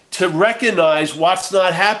ability to recognize what's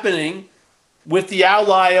not happening with the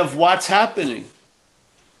ally of what's happening.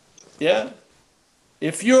 Yeah?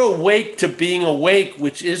 If you're awake to being awake,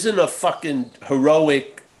 which isn't a fucking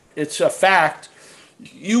heroic, it's a fact,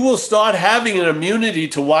 you will start having an immunity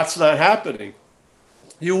to what's not happening.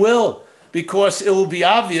 You will, because it will be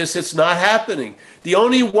obvious it's not happening. The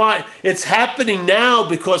only why it's happening now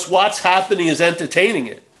because what's happening is entertaining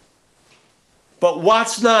it. But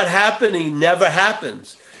what's not happening never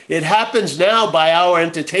happens. It happens now by our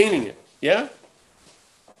entertaining it. Yeah?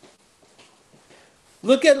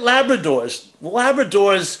 Look at Labradors.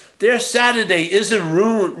 Labradors, their Saturday isn't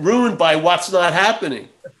ruined by what's not happening.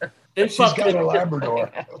 She's got a Labrador.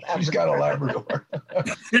 She's got a Labrador.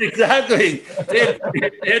 Exactly.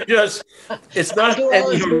 They're just, it's not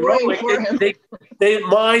any heroic. Their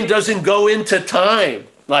mind doesn't go into time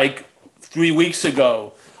like 3 weeks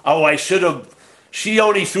ago. Oh, I should have. She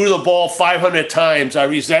only threw the ball 500 times. I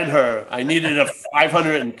resent her. I needed a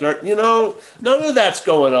 530. You know, none of that's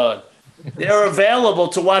going on. They're available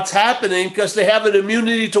to what's happening because they have an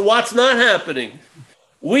immunity to what's not happening.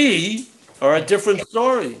 We are a different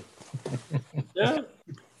story. Yeah.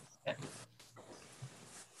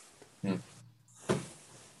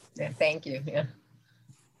 Yeah, thank you. Yeah.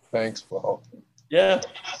 Thanks, Paul. Yeah.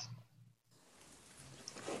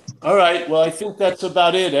 All right. Well, I think that's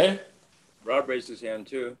about it, eh? Rob raised his hand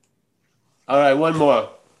too. All right, one more.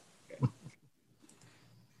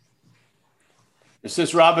 Is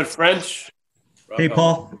this Robert French? Rob Hey, Helmer.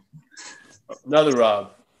 Paul. Another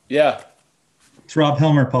Rob. Yeah. It's Rob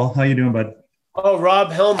Helmer, Paul. How you doing, bud? Oh,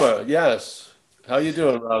 Rob Helmer. Yes. How you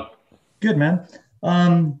doing, Rob? Good, man.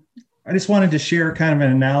 I just wanted to share kind of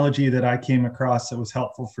an analogy that I came across that was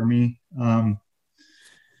helpful for me. When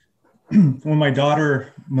my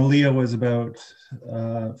daughter Malia was about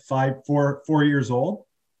 4 years old,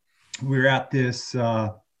 we were at this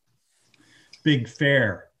big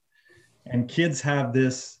fair, and kids have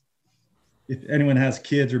this. If anyone has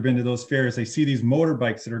kids or been to those fairs, they see these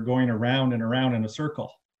motorbikes that are going around and around in a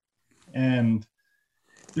circle, and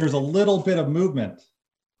there's a little bit of movement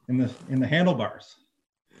in the handlebars.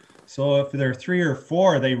 So if they're 3 or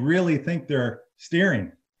 4, they really think they're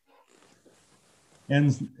steering.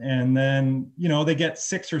 And then, you know, they get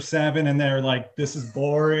 6 or 7 and they're like, this is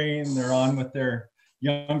boring. They're on with their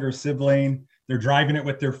younger sibling. They're driving it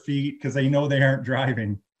with their feet because they know they aren't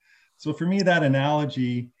driving. So for me, that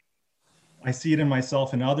analogy, I see it in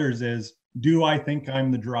myself and others, is, do I think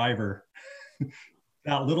I'm the driver?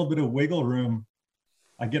 That little bit of wiggle room,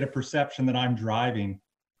 I get a perception that I'm driving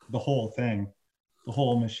the whole thing, the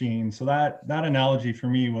whole machine. So that analogy for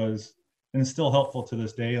me was, and it's still helpful to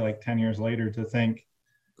this day, like 10 years later, to think,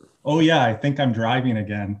 oh yeah, I think I'm driving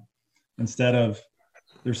again, instead of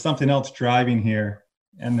there's something else driving here.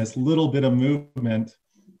 And this little bit of movement,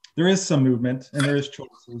 there is some movement and there is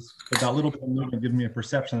choices, but that little bit of movement gives me a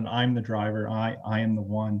perception that I'm the driver. I am the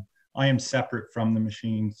one. I am separate from the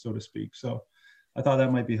machine, so to speak. So I thought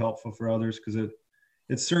that might be helpful for others, because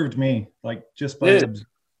it served me, like, just by observing.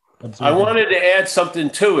 I wanted to add something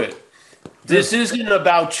to it. This isn't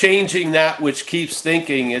about changing that which keeps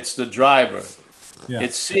thinking it's the driver. Yeah.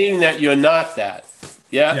 It's seeing that you're not that.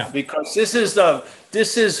 Yeah? Because this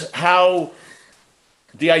is how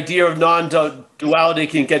the idea of non-duality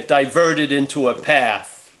can get diverted into a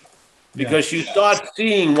path. Because you start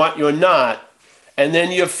seeing what you're not, and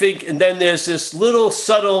then and then there's this little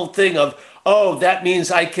subtle thing of, oh, that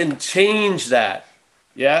means I can change that.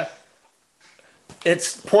 Yeah?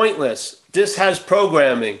 It's pointless. This has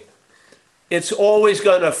programming. It's always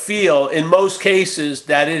going to feel, in most cases,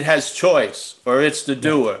 that it has choice, or it's the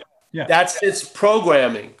doer. Yeah. That's its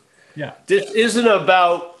programming. Yeah. This isn't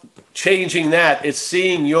about changing that. It's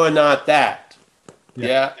seeing you're not that.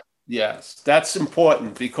 Yeah. Yes. That's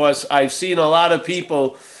important, because I've seen a lot of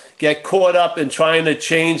people get caught up in trying to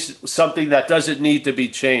change something that doesn't need to be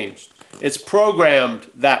changed. It's programmed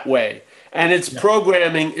that way. And its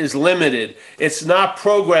programming is limited. It's not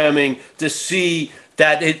programming to see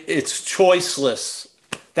that it's choiceless.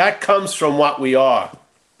 That comes from what we are.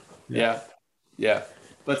 Yeah.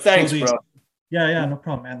 But thanks, bro. Yeah, no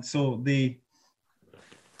problem, man. So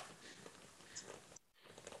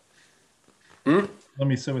let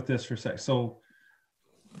me sit with this for a sec. So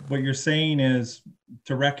what you're saying is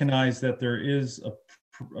to recognize that there is a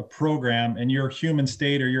program, and your human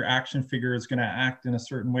state or your action figure is going to act in a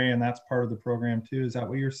certain way, and that's part of the program too. Is that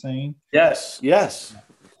what you're saying? Yes. Yeah.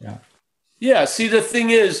 See, the thing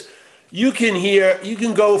is, you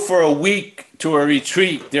can go for a week to a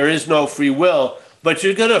retreat. There is no free will, but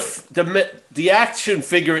you're going to, the action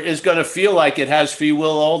figure is going to feel like it has free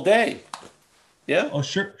will all day. Yeah. Oh,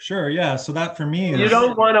 sure. Yeah. So that for me, you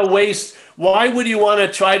don't want to waste. Why would you want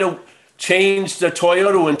to try to change the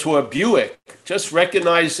Toyota into a Buick? Just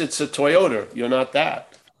recognize it's a Toyota. You're not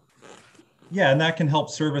that. Yeah. And that can help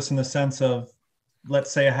service in the sense of,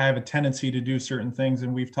 let's say I have a tendency to do certain things,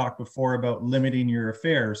 and we've talked before about limiting your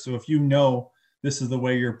affairs. So if you know this is the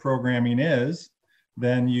way your programming is,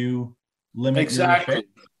 then you limit exactly.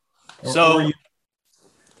 Your affairs.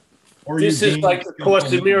 This is like the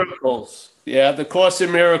Course in Miracles. Yeah, the Course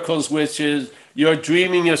in Miracles, which is you're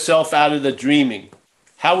dreaming yourself out of the dreaming.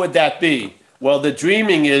 How would that be? Well, the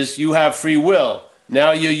dreaming is you have free will.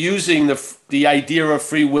 Now you're using the idea of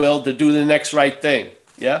free will to do the next right thing.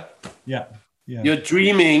 Yeah? Yeah. You're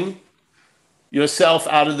dreaming yourself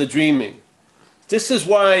out of the dreaming. This is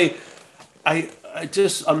why I'm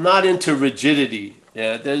not into rigidity.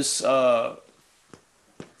 Yeah, there's it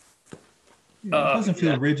doesn't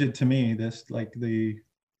feel rigid to me, this like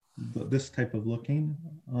this type of looking.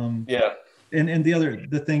 And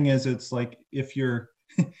the thing is, it's like, if you're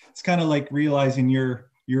it's kind of like realizing you're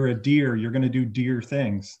a deer, you're going to do deer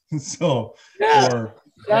things. So or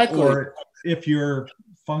if you're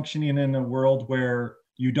functioning in a world where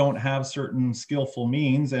you don't have certain skillful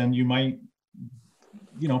means, and you might,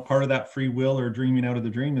 part of that free will or dreaming out of the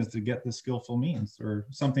dream is to get the skillful means, or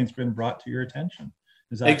something's been brought to your attention.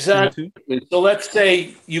 Is that exactly true too? So let's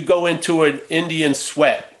say you go into an Indian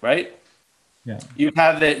sweat, right? Yeah. You've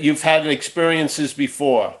had experiences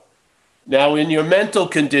before. Now, in your mental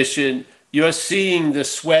condition, you're seeing the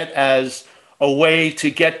sweat as a way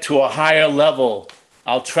to get to a higher level.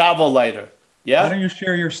 I'll travel lighter. Yeah. Why don't you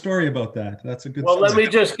share your story about that? That's a good Well, story. let me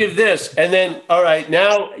just give this. And then, all right,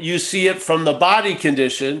 now you see it from the body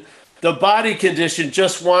condition. The body condition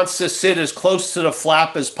just wants to sit as close to the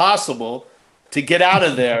flap as possible to get out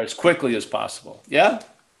of there as quickly as possible. Yeah?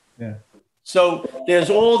 Yeah. So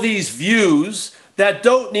there's all these views that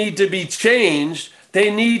don't need to be changed.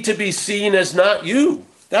 They need to be seen as not you.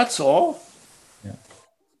 That's all. Yeah.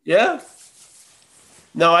 Yeah?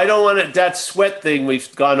 No, I don't want it. That sweat thing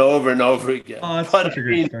we've gone over and over again. Oh, that's But such a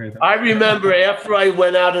great story, though. I remember after I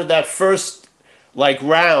went out of that first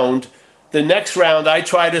round, the next round I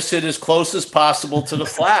tried to sit as close as possible to the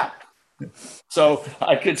flap, so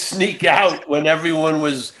I could sneak out when everyone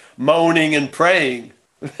was moaning and praying,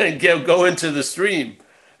 and go into the stream.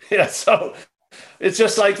 Yeah, so it's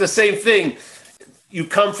just like the same thing. You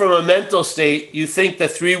come from a mental state. You think the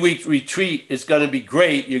 3-week retreat is going to be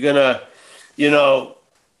great. You're going to,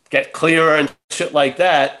 get clearer and shit like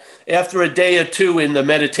that. After a day or two in the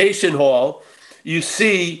meditation hall, you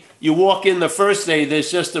walk in the first day,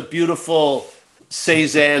 there's just a beautiful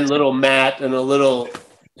Cezanne little mat and a little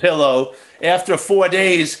pillow. After 4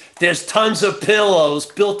 days, there's tons of pillows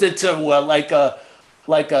built into like a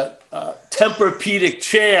Tempur-Pedic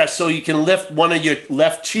chair so you can lift one of your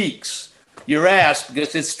left cheeks, your ass,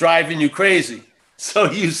 because it's driving you crazy.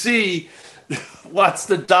 So you see what's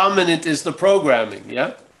the dominant is the programming,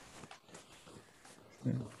 yeah?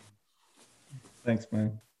 Thanks,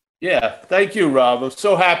 man. Yeah, thank you, Rob. I'm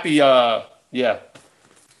so happy. Yeah,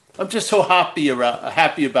 I'm just so happy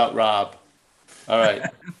about Rob. All right,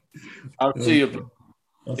 I'll see you.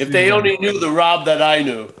 If they only knew the Rob that I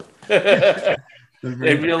knew,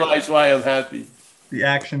 they realize why I'm happy. The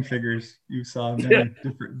action figures you saw, many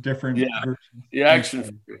different versions. The action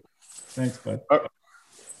figure. Thanks, bud.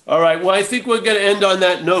 All right. Well, I think we're going to end on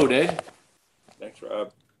that note, eh? Thanks,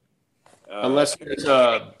 Rob. Unless there's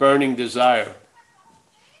a burning desire.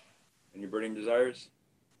 Any burning desires?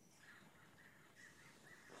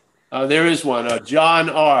 There is one. John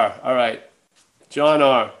R. All right. John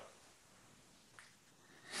R.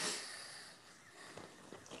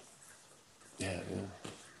 Yeah.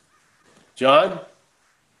 John?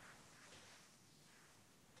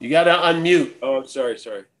 You got to unmute. Oh, I'm sorry.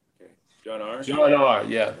 Okay. John R. John R.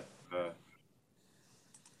 Yeah.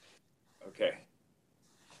 Okay.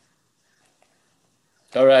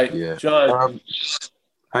 All right. Yeah. John.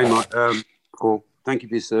 Hey, Mike. Cool. Thank you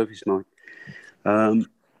for your service, Mike.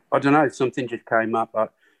 I don't know. Something just came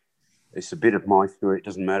up. It's a bit of my story. It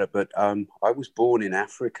doesn't matter. But I was born in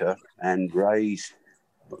Africa and raised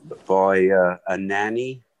by a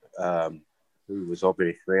nanny who was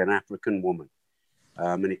obviously an African woman.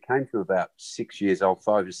 And it came to about 6 years old,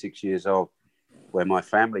 5 or 6 years old, where my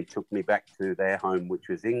family took me back to their home, which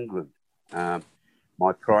was England.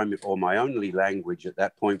 My only language at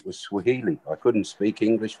that point was Swahili. I couldn't speak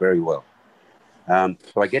English very well.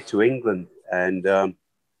 So I get to England and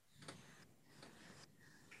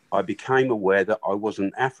I became aware that I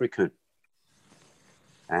wasn't African.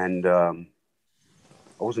 And I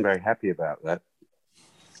wasn't very happy about that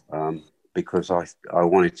because I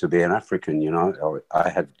wanted to be an African, I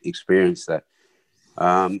had experienced that.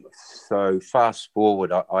 So fast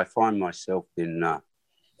forward, I find myself in a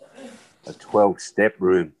 12-step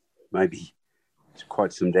room, maybe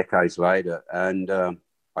quite some decades later. And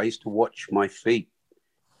I used to watch my feet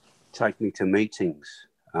take me to meetings.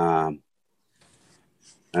 And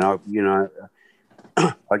I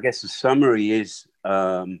guess the summary is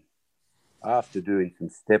after doing some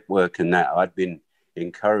step work and that, I'd been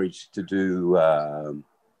encouraged to do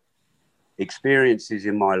experiences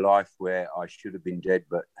in my life where I should have been dead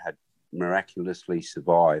but had miraculously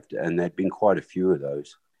survived. And there'd been quite a few of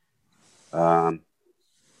those.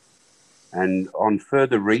 And on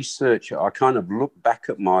further research, I kind of looked back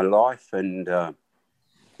at my life and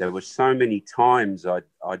there were so many times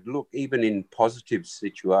I'd look even in positive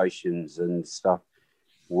situations and stuff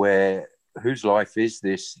where whose life is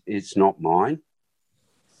this? It's not mine.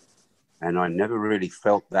 And I never really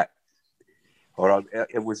felt that,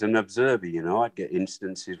 it was an observer, I'd get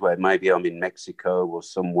instances where maybe I'm in Mexico or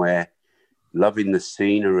somewhere loving the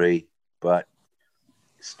scenery, but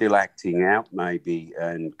still acting out maybe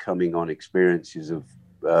and coming on experiences of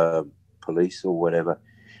police or whatever.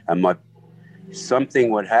 And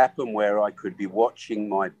something would happen where I could be watching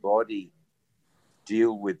my body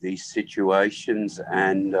deal with these situations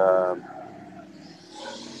and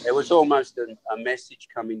it was almost a message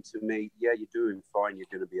coming to me, yeah, you're doing fine, you're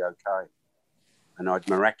going to be okay. and I'd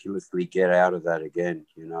miraculously get out of that again,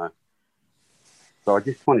 you know. So I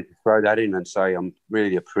just wanted to throw that in and say I'm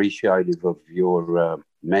really appreciative of your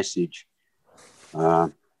message.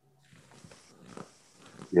 Yeah,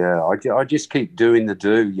 I just keep doing the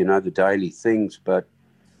daily things, but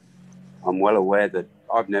I'm well aware that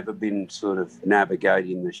I've never been sort of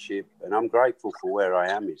navigating the ship, and I'm grateful for where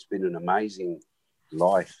I am. It's been an amazing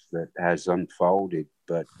life that has unfolded,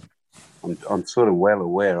 but I'm sort of well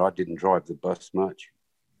aware I didn't drive the bus much.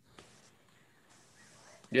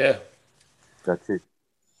 Yeah. That's it.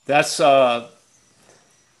 That's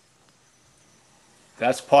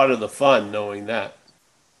part of the fun, knowing that.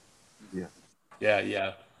 Yeah.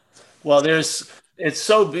 Yeah. Well, it's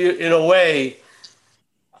so in a way,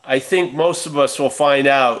 I think most of us will find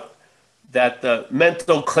out that the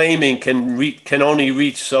mental claiming can only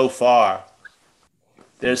reach so far.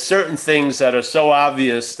 There's certain things that are so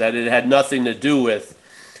obvious that it had nothing to do with,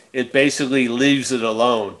 it basically leaves it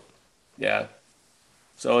alone. Yeah.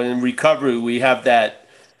 So in recovery, we have that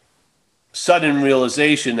sudden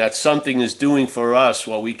realization that something is doing for us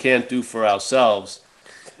what we can't do for ourselves.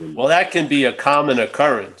 Well, that can be a common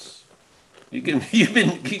occurrence. You can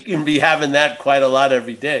be having that quite a lot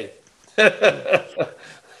every day.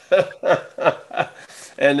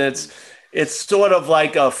 And it's sort of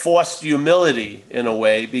like a forced humility in a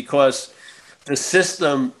way, because the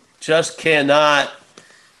system just cannot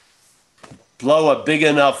blow a big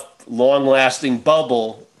enough long-lasting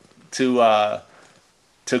bubble to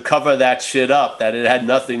cover that shit up, that it had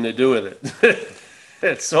nothing to do with it.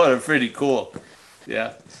 It's sort of pretty cool.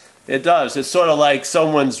 Yeah, it does. It's sort of like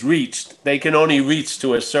someone's reached. They can only reach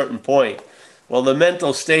to a certain point. Well, the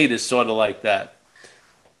mental state is sort of like that.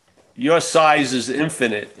 Your size is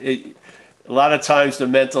infinite. A lot of times the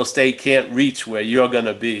mental state can't reach where you're going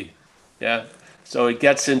to be. Yeah. So it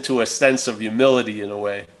gets into a sense of humility in a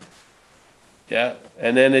way. Yeah.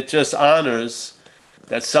 And then it just honors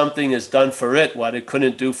that something is done for it what it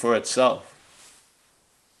couldn't do for itself.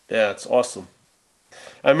 Yeah, it's awesome.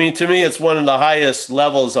 I mean, to me, it's one of the highest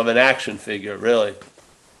levels of an action figure, really,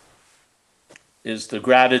 is the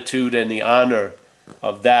gratitude and the honor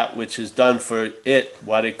of that which is done for it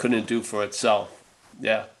what it couldn't do for itself.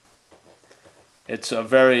 Yeah. It's a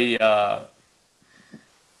very,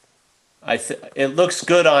 it looks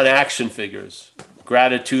good on action figures,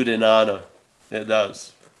 gratitude and honor. It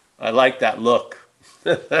does. I like that look.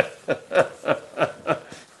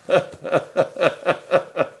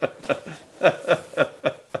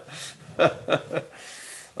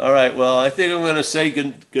 All right. Well, I think I'm going to say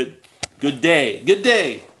good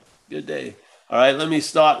day. All right. Let me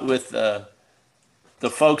start with the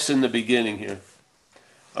folks in the beginning here.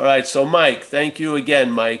 All right. So, Mike, thank you again,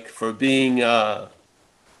 Mike, for being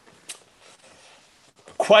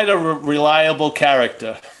quite a reliable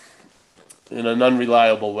character in an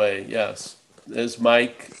unreliable way. Yes. There's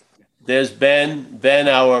Mike. There's Ben. Ben,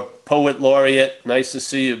 our poet laureate. Nice to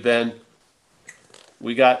see you, Ben.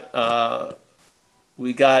 We got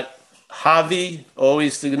Javi.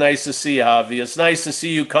 Always nice to see you, Javi. It's nice to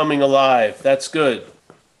see you coming alive. That's good.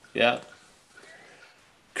 Yeah.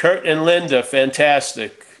 Kurt and Linda,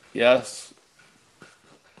 fantastic. Yes.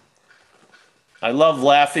 I love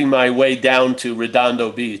laughing my way down to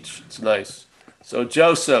Redondo Beach. It's nice. So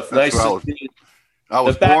Joseph, That's nice to see you. I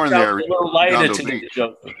was born there. A little lighter Redondo today, Beach.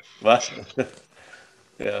 Joseph. What?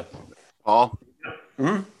 Yeah. Paul?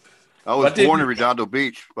 Hmm? I was born in Redondo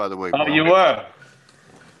Beach, by the way. Oh, Paul. you were?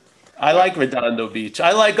 I like Redondo Beach.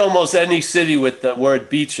 I like almost any city with the word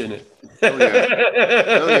beach in it. Oh, yeah.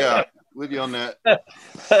 Oh, yeah. With you on that.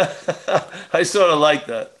 I sort of like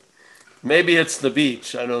that. Maybe it's the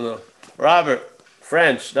beach. I don't know. Robert,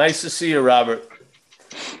 French. Nice to see you, Robert.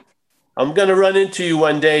 I'm going to run into you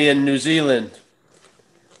one day in New Zealand.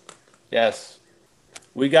 Yes.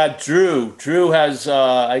 We got Drew. Drew has,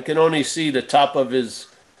 I can only see the top of his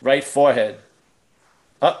right forehead.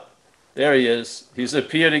 Oh, there he is. He's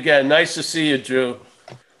appeared again. Nice to see you, Drew.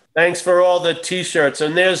 Thanks for all the T-shirts.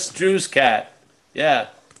 And there's Drew's cat. Yeah.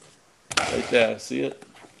 Right there. See it?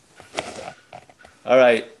 All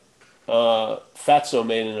right. Fatso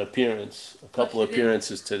made an appearance. A couple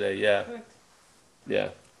appearances today. Yeah. Yeah.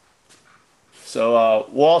 So,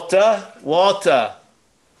 Walter,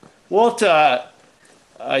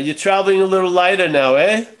 you're traveling a little lighter now,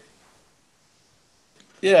 eh?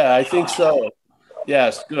 Yeah, I think so.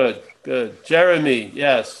 Yes, good. Jeremy,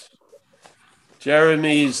 yes.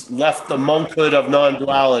 Jeremy's left the monkhood of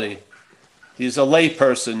non-duality. He's a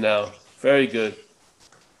layperson now. Very good.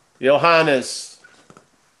 Johannes,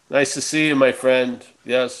 nice to see you, my friend.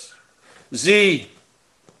 Yes. Z,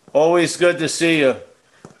 always good to see you.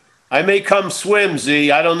 I may come swim,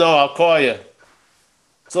 Z. I don't know. I'll call you.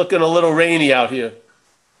 It's looking a little rainy out here.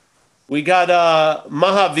 We got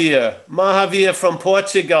Mahavir from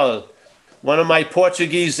Portugal, one of my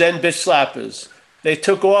Portuguese Zen bitch slappers. They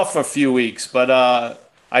took off for a few weeks, but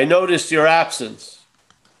I noticed your absence.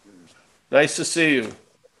 Nice to see you.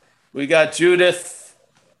 We got Judith,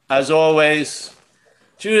 as always.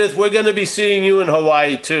 Judith, we're going to be seeing you in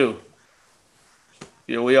Hawaii too.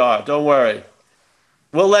 Here we are. Don't worry.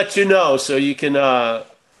 We'll let you know so you can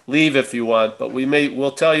leave if you want, but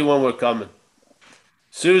we'll tell you when we're coming.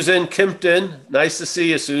 Susan Kimpton, nice to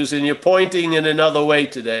see you, Susan. You're pointing in another way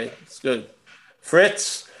today. It's good.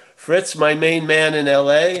 Fritz, my main man in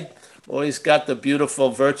LA. Always got the beautiful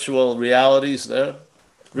virtual realities there.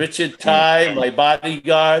 Richard Ty, my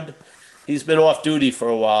bodyguard. He's been off duty for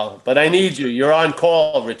a while, but I need you. You're on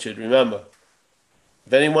call, Richard, remember.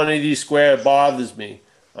 If any one of these square bothers me.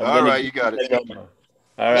 All right, you got it.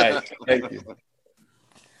 All right, thank you.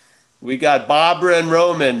 We got Barbara and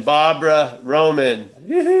Roman. Barbara, Roman.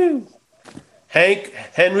 Woo-hoo.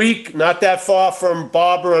 Henrique, not that far from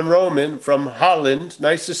Barbara and Roman, from Holland.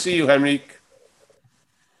 Nice to see you, Henrique.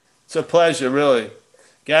 It's a pleasure, really.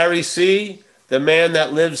 Gary C., the man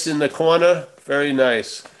that lives in the corner. Very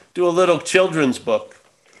nice. Do a little children's book.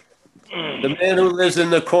 The man who lives in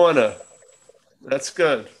the corner. That's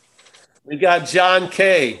good. We got John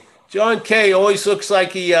K. John K. always looks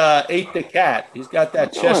like he ate the cat. He's got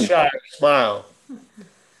that Cheshire smile.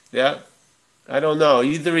 Yeah. I don't know.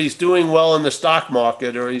 Either he's doing well in the stock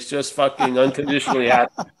market or he's just fucking unconditionally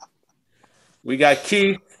happy. We got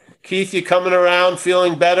Keith. Keith, you coming around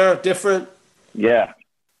feeling better, different? Yeah.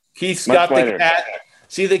 Keith's Much got better. the cat.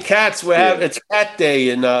 See the cats we have. It's cat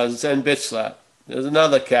day in Zen Bitch Slap. There's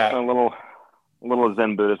another cat. A little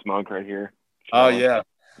Zen Buddhist monk right here. Oh yeah.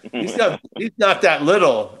 He's not that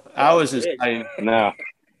little. Ours is tiny. No.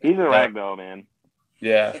 He's a ragdoll, man.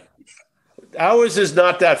 Yeah. Ours is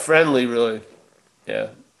not that friendly, really. Yeah.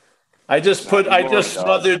 I just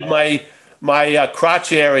smothered my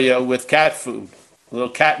crotch area with cat food, a little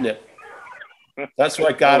catnip. That's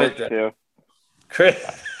what got it there.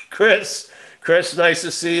 Chris, nice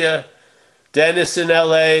to see you. Dennis in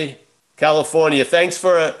LA, California. Thanks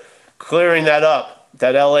for clearing that up.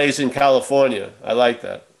 That LA's in California. I like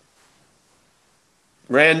that.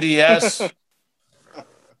 Randy S.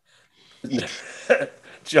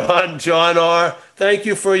 John R. Thank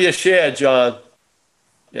you for your share, John.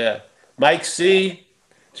 Yeah. Mike C.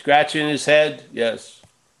 Scratching his head. Yes.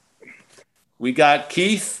 We got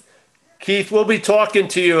Keith. Keith, we'll be talking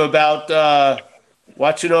to you about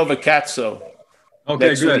watching over Katso. Okay,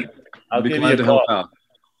 next good. week. I'll be give glad you a to call. help out.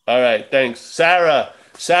 All right. Thanks. Sarah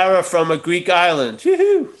from a Greek island.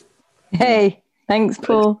 Yoo-hoo. Hey, thanks,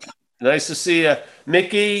 Paul. Nice to see you.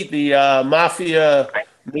 Mickey, the mafia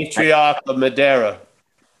matriarch of Madeira.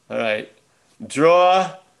 All right.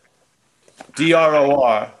 Draw,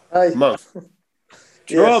 D-R-O-R, monk.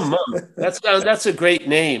 Draw monk. That's a great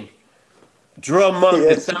name. Draw monk.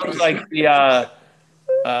 It sounds like the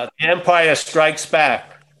Empire Strikes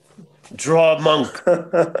Back. Draw monk.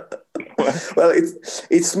 Well,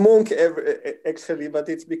 it's monk actually, but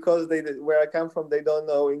it's because where I come from, they don't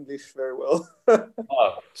know English very well.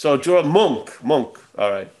 So draw monk.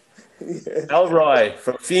 All right. Yeah. Elroy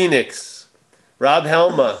from Phoenix. Rob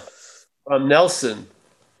Helma from Nelson.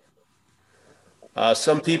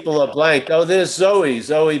 Some people are blank. Oh, there's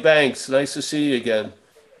Zoe Banks. Nice to see you again.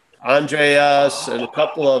 Andreas and a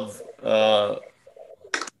couple of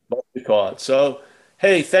what we call it. So,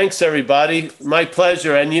 hey, thanks everybody. My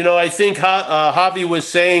pleasure. And I think Javi was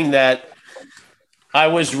saying that I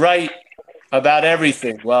was right about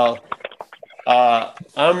everything. Well,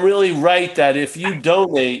 I'm really right that if you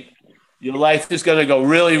donate, your life is going to go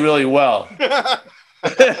really, really well. As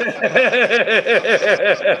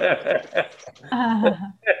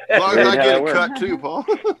long as I get a cut too, Paul.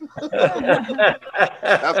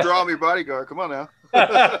 After all, I'm your bodyguard. Come on now.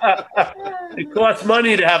 It costs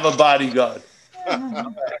money to have a bodyguard.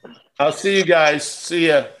 I'll see you guys. See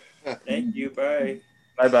ya. Thank you. Bye.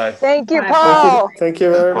 Bye-bye. Thank you, Paul. Thank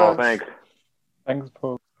you very much. Thanks. Thanks,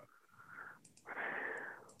 Paul.